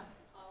you must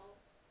call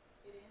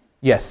it in?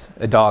 Yes,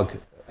 a dog.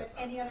 But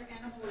any other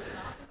animal is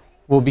not the same?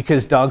 Well,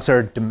 because dogs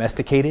are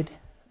domesticated.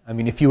 I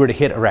mean, if you were to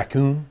hit a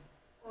raccoon.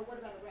 Or what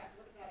about a rat?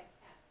 What about a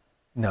cat?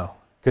 No,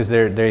 because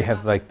they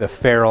have like the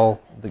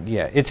feral.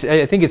 Yeah, I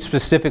think it's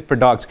specific for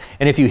dogs.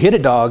 And if you hit a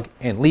dog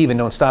and leave and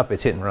don't stop,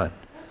 it's hit and run.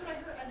 That's what I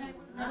heard, and I was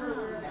never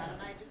aware of that,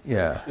 and I just...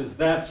 Yeah. Because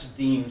that's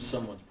deemed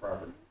someone's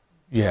property.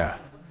 Yeah.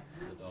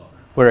 The dog.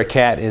 Where a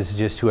cat is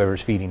just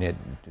whoever's feeding it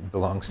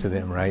belongs to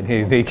them, right?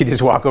 They could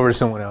just walk over to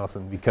someone else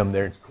and become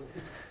their.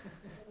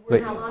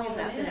 But How long has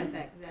that been in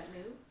effect? Is that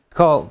new?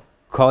 call.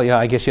 Yeah,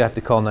 I guess you have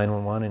to call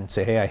 911 and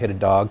say, hey, I hit a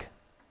dog.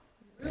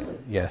 Really?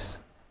 Yes.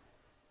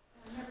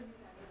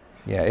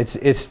 Yeah,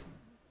 it's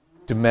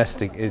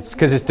domestic. It's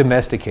because it's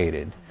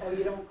domesticated. Oh,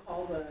 you don't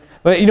call the...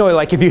 But you know,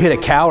 like if you hit a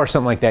cow or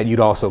something like that, you'd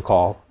also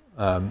call.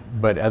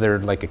 But other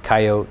like a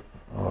coyote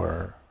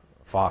or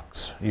a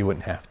fox, you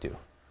wouldn't have to.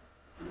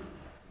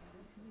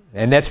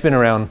 And that's been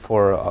around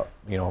for a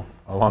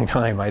long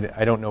time. I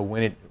don't know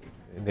when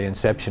the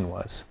inception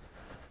was.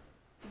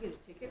 You get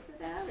a ticket for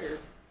that, or?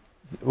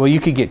 Well, you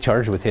could get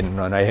charged with hit and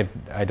run.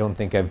 I don't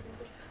think I've.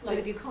 Like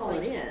if you call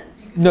it in.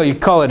 No, you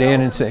call it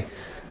in and say.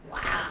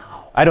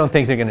 Wow. I don't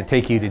think they're going to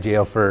take you to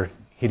jail for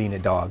hitting a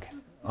dog,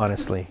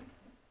 honestly.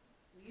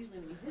 Usually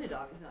when you hit a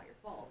dog, it's not your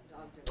fault. The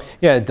dog just...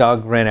 Yeah, a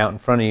dog ran out in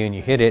front of you and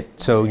you hit it,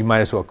 so you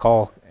might as well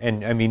call.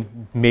 And I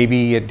mean,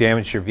 maybe it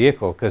damaged your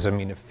vehicle, because I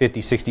mean, a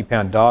 50,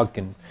 60-pound dog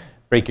can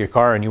break your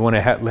car, and you want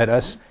to let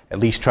us at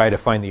least try to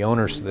find the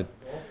owner so that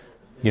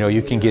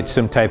you can get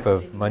some type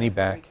of money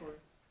back.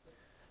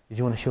 Did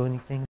you want to show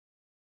anything?